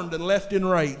turned and left in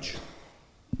rage.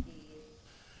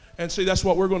 And see, that's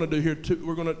what we're going to do here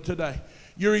today.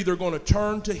 You're either going to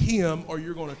turn to him or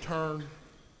you're going to turn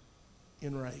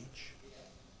in rage.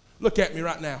 Look at me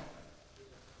right now.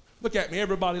 Look at me,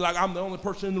 everybody, like I'm the only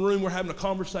person in the room. We're having a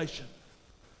conversation.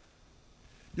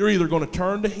 You're either going to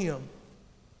turn to him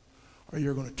or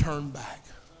you're going to turn back.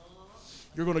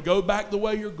 You're going to go back the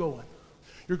way you're going.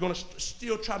 You're going to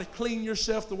still try to clean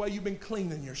yourself the way you've been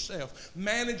cleaning yourself.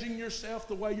 Managing yourself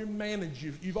the way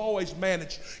you've always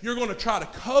managed. You're going to try to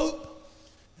cope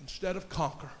instead of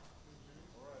conquer.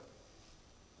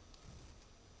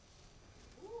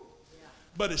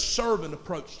 But his servant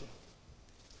approached him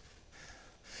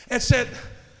and said,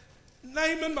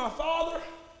 Naaman, my father,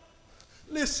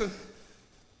 listen,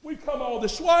 we've come all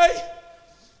this way.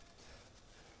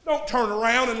 Don't turn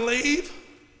around and leave.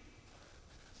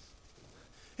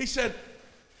 He said,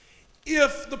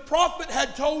 if the prophet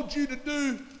had told you to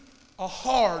do a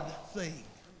hard thing,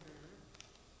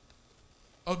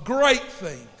 a great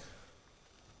thing,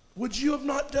 would you have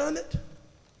not done it?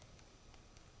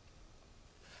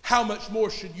 How much more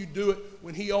should you do it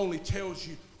when he only tells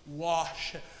you,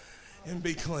 wash and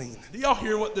be clean? Do y'all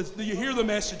hear do you hear the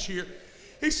message here?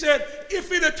 He said, if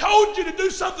he'd have told you to do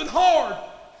something hard,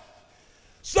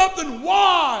 something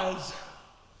wise,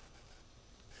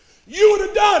 you would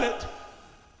have done it.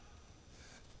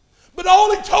 But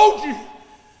all he told you,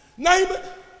 Naaman,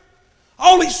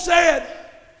 all he said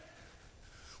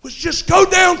was just go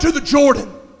down to the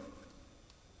Jordan.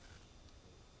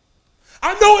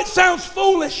 I know it sounds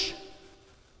foolish,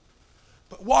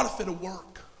 but what if it'll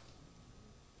work?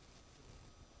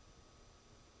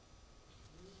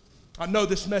 I know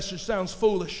this message sounds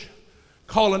foolish,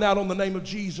 calling out on the name of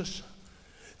Jesus,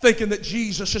 thinking that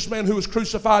Jesus, this man who was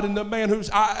crucified, and the man who's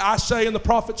I say, and the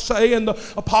prophets say, and the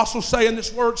apostles say, and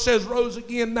this word says, rose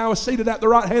again, now is seated at the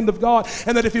right hand of God,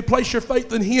 and that if you place your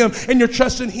faith in him and your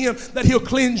trust in him, that he'll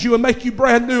cleanse you and make you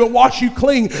brand new and wash you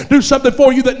clean, do something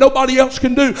for you that nobody else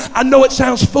can do. I know it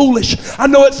sounds foolish. I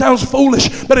know it sounds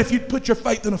foolish, but if you put your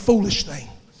faith in a foolish thing.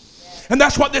 And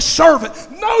that's what this servant,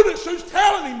 notice who's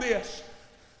telling him this.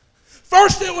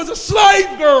 First it was a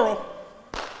slave girl.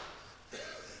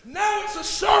 Now it's a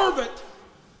servant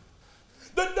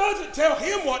that doesn't tell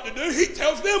him what to do. He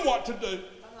tells them what to do.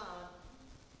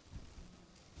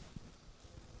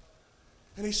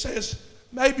 And he says,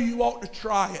 maybe you ought to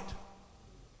try it.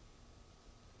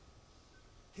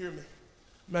 Hear me.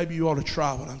 Maybe you ought to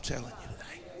try what I'm telling you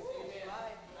today.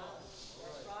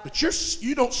 But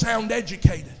you don't sound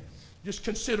educated. Just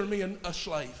consider me a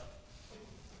slave.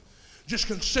 Just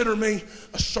consider me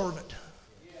a servant.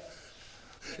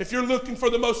 If you're looking for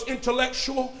the most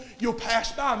intellectual, you'll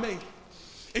pass by me.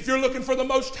 If you're looking for the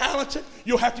most talented,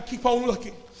 you'll have to keep on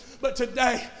looking. But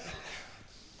today,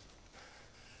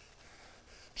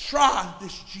 try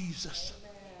this Jesus.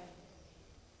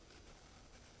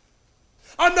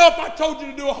 I know if I told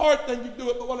you to do a hard thing, you'd do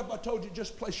it, but what if I told you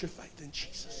just place your faith in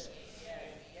Jesus?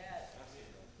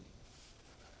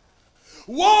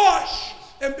 Wash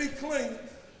and be clean.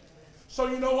 So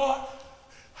you know what?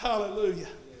 Hallelujah.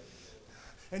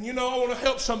 And you know, I want to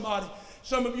help somebody.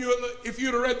 Some of you, if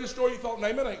you'd have read this story, you thought,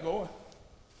 Naaman ain't going.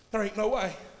 There ain't no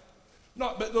way.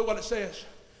 Not, but look what it says.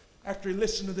 After he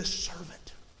listened to this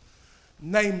servant,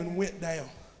 Naaman went down.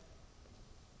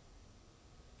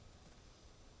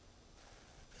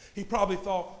 He probably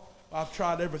thought, I've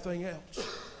tried everything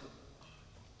else.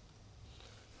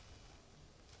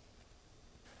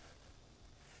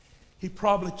 He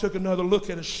probably took another look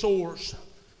at his sores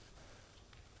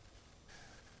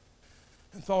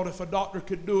and thought if a doctor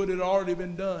could do it, it had already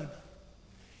been done.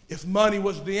 If money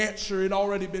was the answer, it had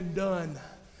already been done.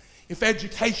 If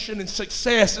education and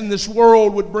success in this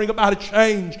world would bring about a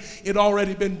change, it had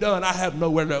already been done. I have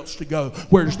nowhere else to go.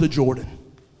 Where's the Jordan?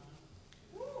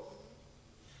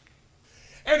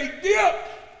 And he dipped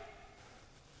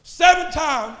 7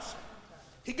 times.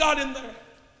 He got in there.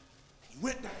 He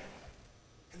went down.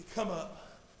 And he come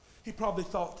up. He probably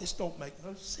thought, this don't make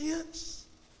no sense.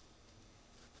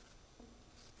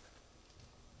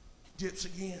 Dips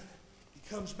again. He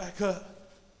comes back up.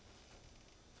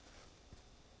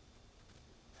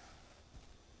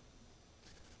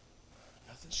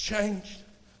 Nothing's changed.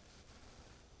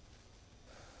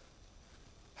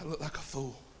 I look like a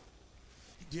fool.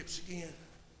 He dips again.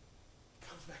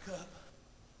 Comes back up.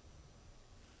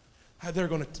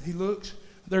 He looks.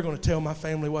 They're going to tell my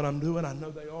family what I'm doing. I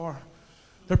know they are.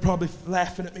 They're probably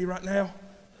laughing at me right now.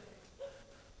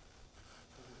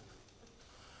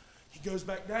 He goes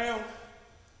back down.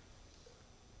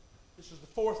 This is the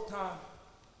 4th time.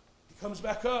 He comes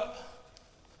back up.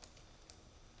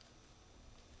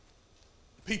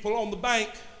 People on the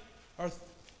bank don't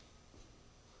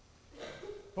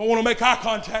want to make eye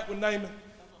contact with Naaman.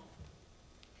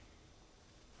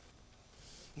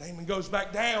 Naaman goes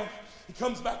back down. He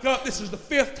comes back up. This is the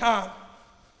 5th time.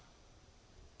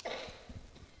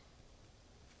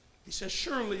 He says,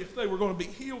 surely if they were going to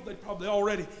be healed, they'd probably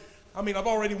I've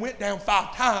already went down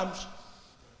 5 times.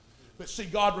 But see,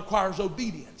 God requires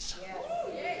obedience.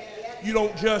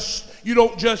 You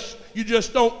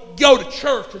just don't go to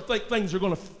church and think things are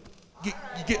going to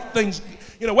get things,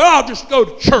 I'll just go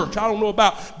to church. I don't know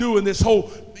about doing this whole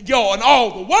going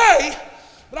all the way,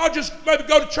 but I'll just maybe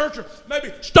go to church or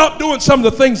maybe stop doing some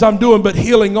of the things I'm doing. But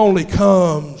healing only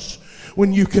comes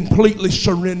when you completely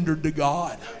surrender to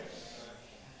God.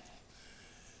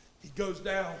 He goes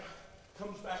down,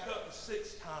 comes back up the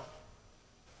 6th time.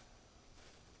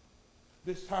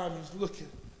 This time he's looking,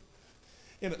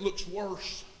 and it looks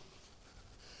worse.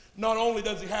 Not only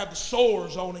does he have the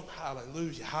sores on him,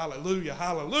 hallelujah, hallelujah,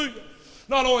 hallelujah.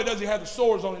 Not only does he have the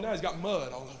sores on him, now he's got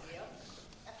mud all over him.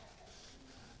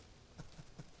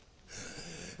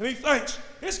 And he thinks,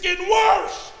 it's getting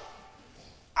worse.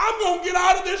 I'm going to get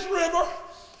out of this river.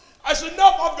 I said,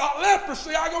 enough, I've got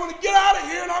leprosy. I'm going to get out of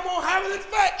here and I'm going to have an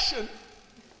infection.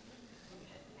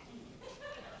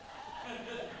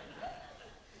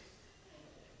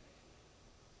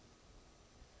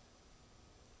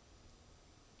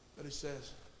 But he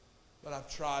says, but I've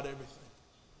tried everything.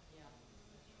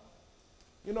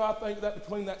 You know, I think that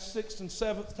between that 6th and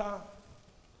 7th time,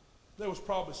 there was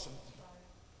probably some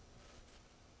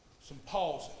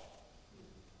pausing.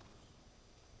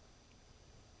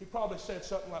 He probably said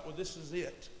something like, well, this is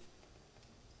it.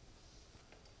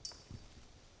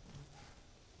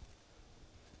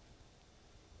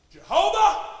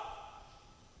 Jehovah!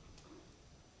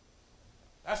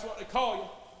 That's what they call you.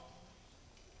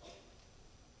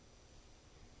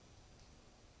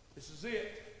 This is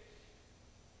it.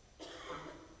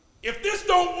 If this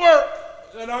don't work,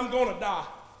 then I'm going to die.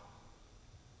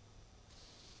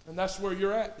 And that's where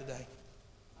you're at today.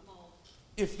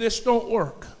 If this don't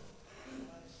work,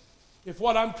 if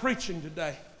what I'm preaching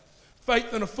today,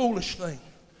 faith in a foolish thing,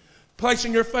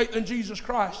 placing your faith in Jesus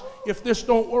Christ, if this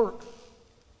don't work.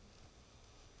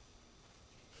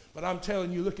 But I'm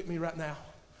telling you, look at me right now.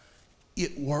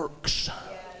 It works.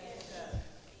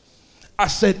 I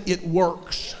said it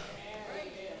works.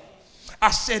 I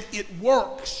said it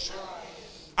works.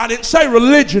 I didn't say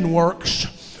religion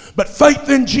works, but faith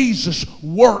in Jesus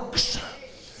works.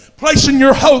 Placing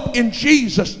your hope in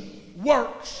Jesus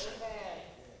works.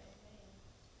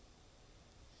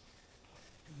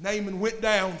 Naaman went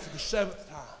down for the 7th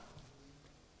time.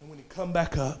 And when he come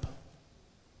back up,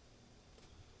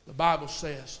 the Bible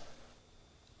says,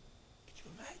 can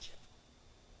you imagine?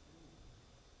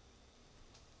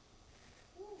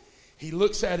 He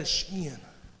looks at his skin.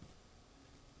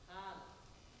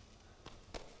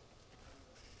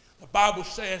 The Bible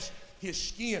says his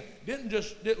skin didn't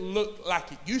look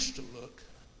like it used to look.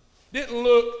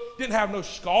 Didn't have no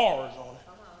scars on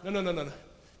it. No.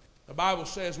 The Bible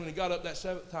says when he got up that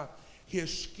 7th time,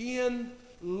 his skin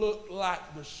looked like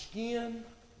the skin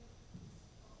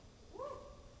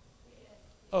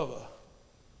of a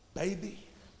baby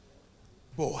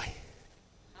boy.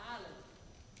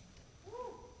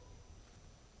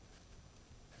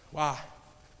 Why?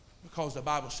 Because the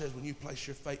Bible says when you place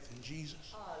your faith in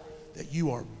Jesus, that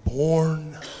you are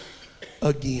born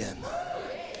again.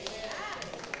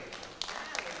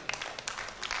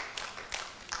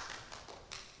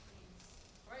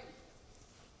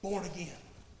 Born again.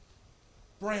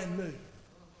 Brand new.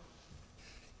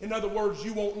 In other words,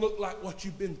 you won't look like what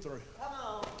you've been through. Come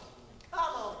on.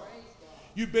 Come on.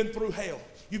 You've been through hell.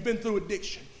 You've been through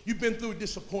addiction. You've been through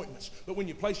disappointments. But when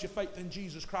you place your faith in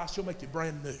Jesus Christ, He'll make you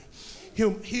brand new.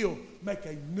 He'll make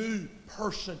a new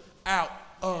person out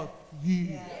of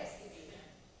you.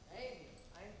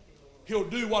 He'll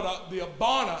do what the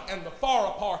Abana and the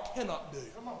Pharapar cannot do.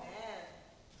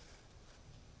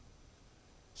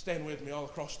 Stand with me all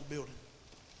across the building.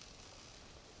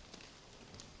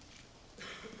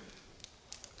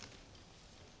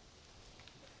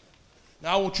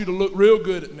 Now I want you to look real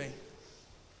good at me.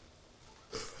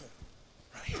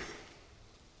 Right here.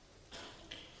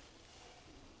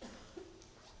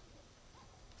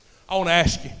 I want to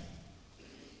ask you,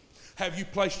 have you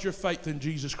placed your faith in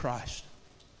Jesus Christ?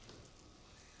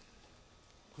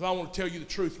 Because I want to tell you the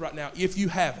truth right now. If you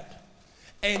haven't,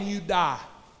 and you die,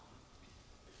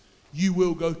 you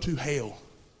will go to hell.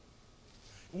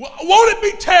 Won't it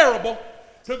be terrible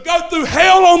to go through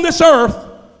hell on this earth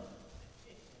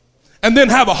and then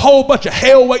have a whole bunch of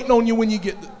hell waiting on you when you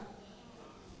get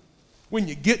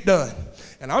done?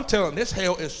 And I'm telling you, this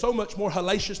hell is so much more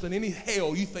hellacious than any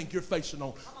hell you think you're facing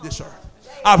on this earth.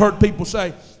 I've heard people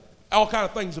say all kind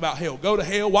of things about hell. Go to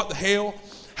hell, what the hell,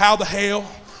 how the hell,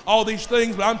 all these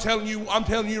things. But I'm telling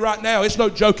you right now, it's no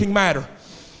joking matter.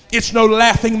 It's no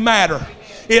laughing matter.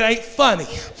 It ain't funny.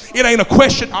 It ain't a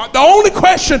question. The only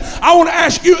question I want to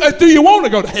ask you is, do you want to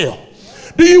go to hell?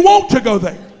 Do you want to go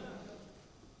there?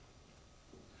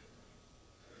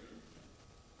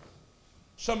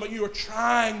 Some of you are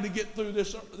trying to get through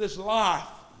this life.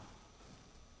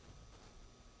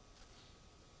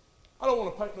 I don't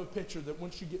want to paint no picture that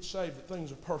once you get saved that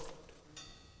things are perfect.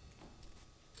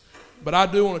 But I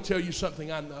do want to tell you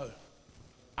something I know.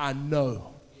 I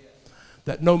know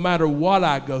that no matter what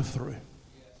I go through,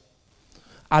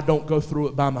 I don't go through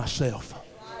it by myself.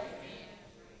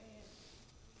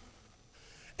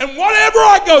 And whatever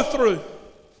I go through,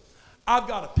 I've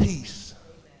got a peace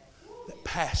that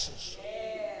passes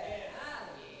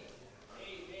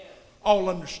all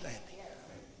understanding.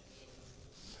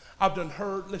 I've done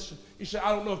heard, listen, you say,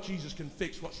 I don't know if Jesus can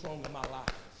fix what's wrong in my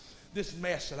life. this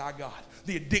mess that I got,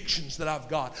 the addictions that I've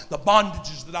got, the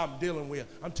bondages that I'm dealing with.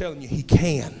 I'm telling you, He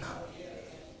can.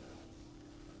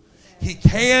 He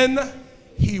can,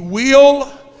 He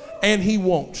will, and He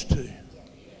wants to.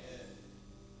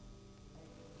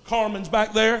 Carmen's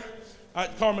back there.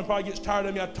 Carmen probably gets tired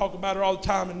of me. I talk about her all the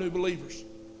time in New Believers.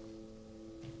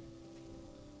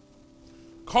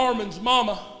 Carmen's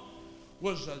mama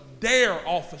was a DARE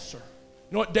officer.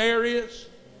 You know what DARE is?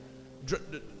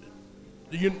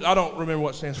 I don't remember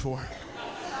what it stands for.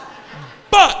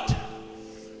 But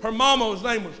her mama's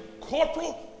name was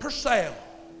Corporal Purcell.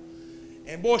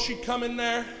 And boy, she'd come in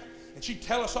there and she'd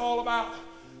tell us all about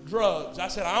drugs. I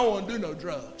said, I don't want to do no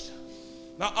drugs.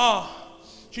 Nuh-uh.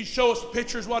 She'd show us the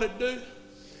pictures what it'd do.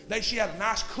 Then she had a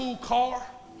nice cool car.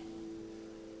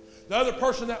 The other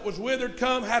person that was with her'd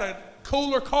come, had a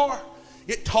cooler car.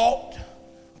 It talked.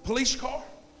 A police car.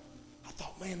 I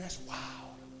thought, man, that's wild.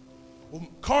 Well,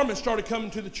 Carmen started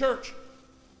coming to the church.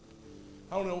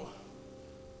 I don't know.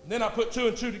 And then I put two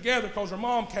and two together because her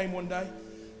mom came one day.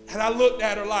 And I looked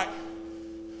at her like,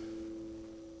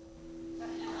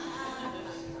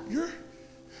 I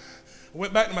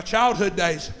went back to my childhood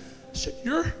days. I said,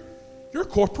 you're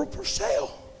Corporal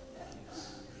Purcell.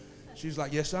 She's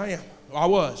like, yes, I am. Well, I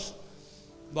was.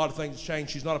 A lot of things have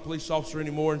changed. She's not a police officer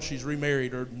anymore, and she's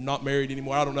remarried or not married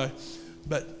anymore. I don't know.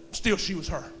 But still, she was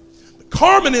her. But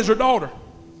Carmen is her daughter.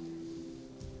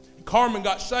 And Carmen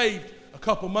got saved a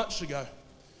couple months ago.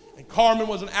 And Carmen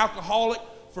was an alcoholic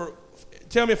for,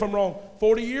 tell me if I'm wrong,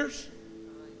 40 years?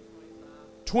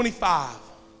 25.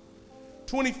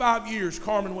 25 years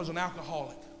Carmen was an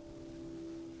alcoholic.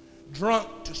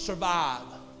 Drunk to survive.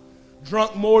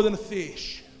 Drunk more than a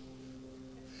fish.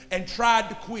 And tried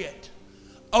to quit.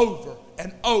 Over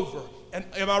and over. And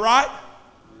am I right?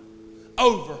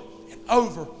 Over and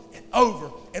over and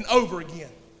over and over again.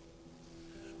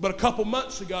 But a couple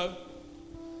months ago,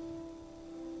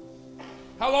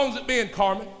 how long has it been,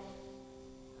 Carmen?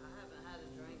 I haven't had a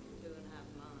drink in 2.5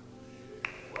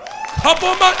 months. Couple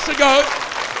of months ago,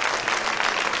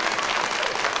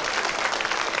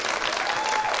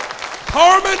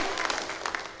 Carmen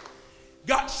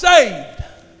got saved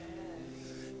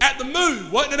at the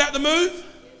Move. Wasn't it at the Move?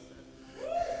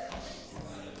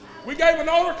 We gave an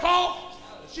altar call.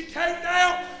 She came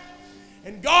down,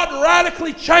 and God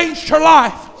radically changed her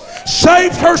life,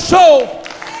 saved her soul.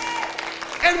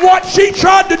 And what she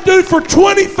tried to do for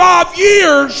 25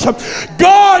 years,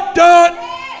 God done.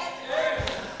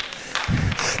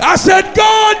 I said,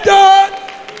 God done.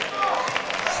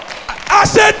 I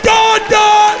said, God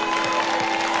done.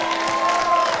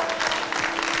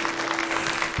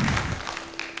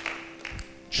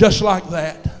 Just like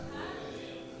that.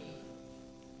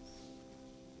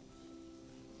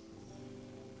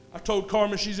 I told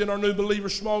Carmen, she's in our New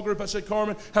Believers small group. I said,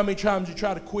 Carmen, how many times you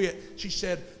try to quit? She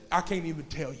said, I can't even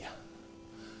tell you.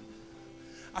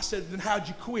 I said, then how'd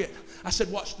you quit? I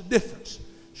said, what's the difference?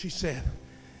 She said,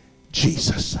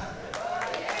 Jesus.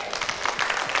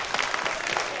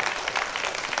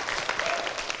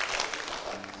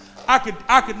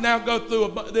 I could now go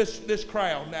through this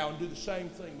crowd now and do the same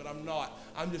thing, but I'm not.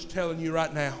 I'm just telling you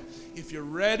right now, if you're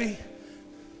ready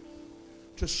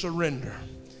to surrender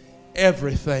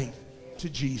everything to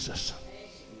Jesus.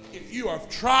 If you have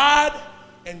tried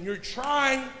and you're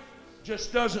trying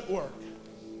just doesn't work.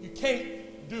 You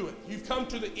can't do it. You've come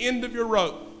to the end of your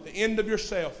rope, the end of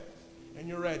yourself, and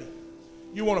you're ready.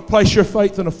 You want to place your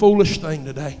faith in a foolish thing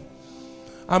today.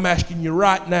 I'm asking you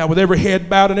right now, with every head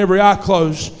bowed and every eye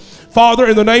closed, Father,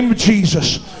 in the name of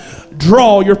Jesus,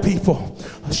 draw your people.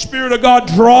 Spirit of God,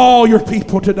 draw your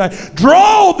people today.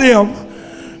 Draw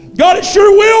them. God, it's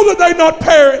your will that they not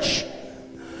perish.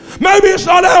 Maybe it's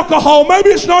not alcohol. Maybe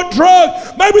it's not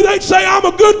drug. Maybe they'd say, I'm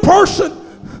a good person.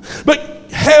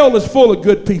 But hell is full of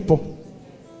good people.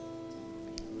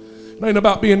 It ain't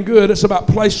about being good. It's about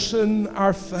placing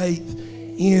our faith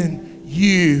in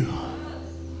you.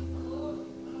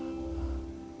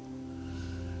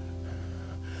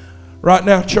 Right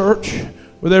now, church,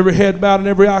 with every head bowed and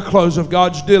every eye closed, if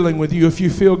God's dealing with you, if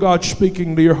you feel God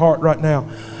speaking to your heart right now,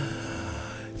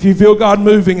 if you feel God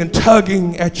moving and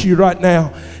tugging at you right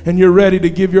now, and you're ready to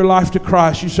give your life to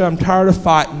Christ, you say, I'm tired of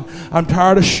fighting. I'm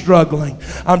tired of struggling.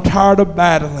 I'm tired of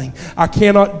battling. I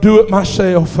cannot do it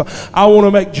myself. I want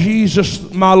to make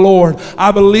Jesus my Lord.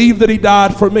 I believe that He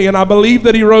died for me, and I believe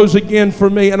that He rose again for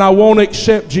me, and I want to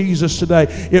accept Jesus today.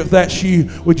 If that's you,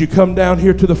 would you come down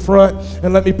here to the front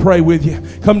and let me pray with you?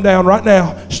 Come down right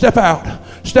now. Step out.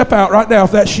 Step out right now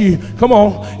if that's you. Come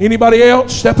on. Anybody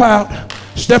else? Step out.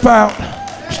 Step out.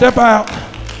 Step out.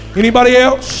 Anybody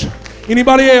else?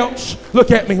 Anybody else? Look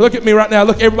at me. Look at me right now.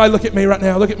 Look, everybody look at me right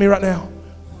now. Look at me right now.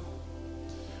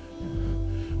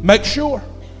 Make sure.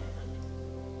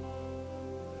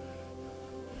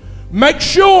 Make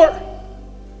sure.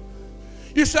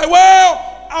 You say,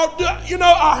 well, I'll do,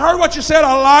 I heard what you said.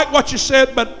 I like what you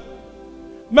said, but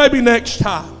maybe next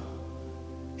time.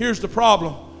 Here's the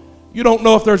problem. You don't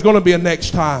know if there's going to be a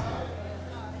next time.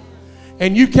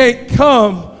 And you can't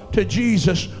come to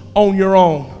Jesus on your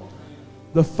own.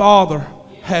 The Father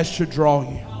has to draw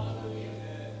you.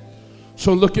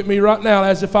 So look at me right now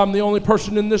as if I'm the only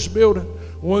person in this building.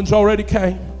 One's already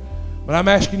came. But I'm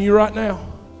asking you right now.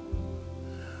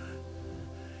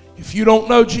 If you don't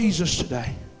know Jesus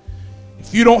today,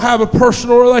 if you don't have a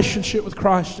personal relationship with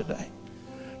Christ today,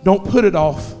 don't put it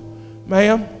off.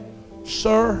 Ma'am,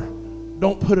 sir,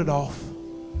 don't put it off.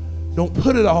 Don't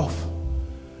put it off.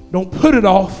 Don't put it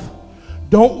off.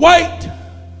 Don't wait.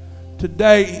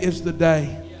 Today is the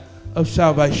day of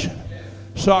salvation.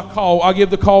 So I give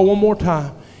the call one more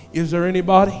time. Is there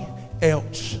anybody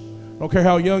else? I don't care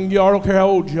how young you are, I don't care how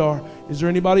old you are. Is there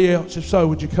anybody else? If so,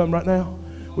 would you come right now?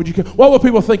 Would you come? What will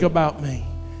people think about me?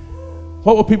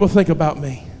 What will people think about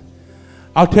me?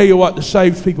 I'll tell you what the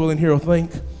saved people in here will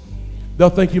think. They'll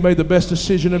think you made the best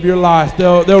decision of your life.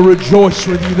 They'll rejoice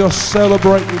with you. They'll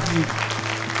celebrate with you.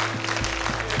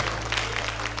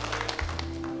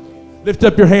 Lift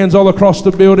up your hands all across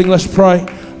the building. Let's pray.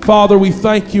 Father, we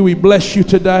thank you. We bless you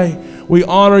today. We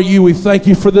honor you. We thank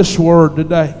you for this word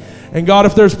today. And God,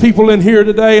 if there's people in here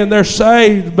today and they're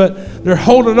saved, but they're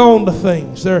holding on to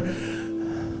things,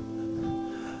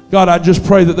 God, I just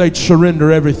pray that they'd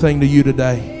surrender everything to you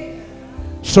today.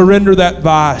 Surrender that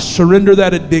vice. Surrender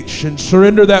that addiction.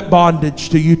 Surrender that bondage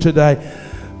to you today.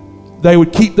 They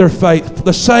would keep their faith.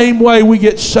 The same way we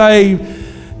get saved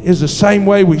is the same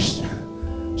way we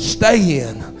stay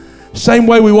in. Same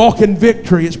way we walk in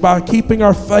victory. It's by keeping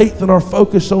our faith and our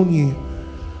focus on you.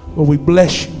 Well, we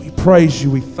bless you. We praise you.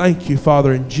 We thank you,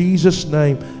 Father. In Jesus'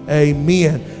 name,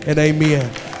 amen and amen.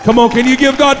 Come on, can you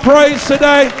give God praise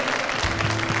today?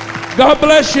 God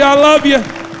bless you. I love you.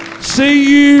 See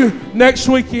you next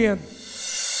weekend.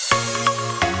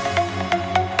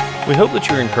 We hope that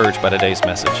you were encouraged by today's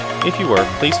message. If you were,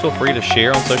 please feel free to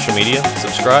share on social media,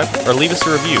 subscribe, or leave us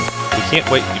a review. We can't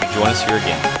wait for you to join us here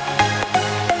again.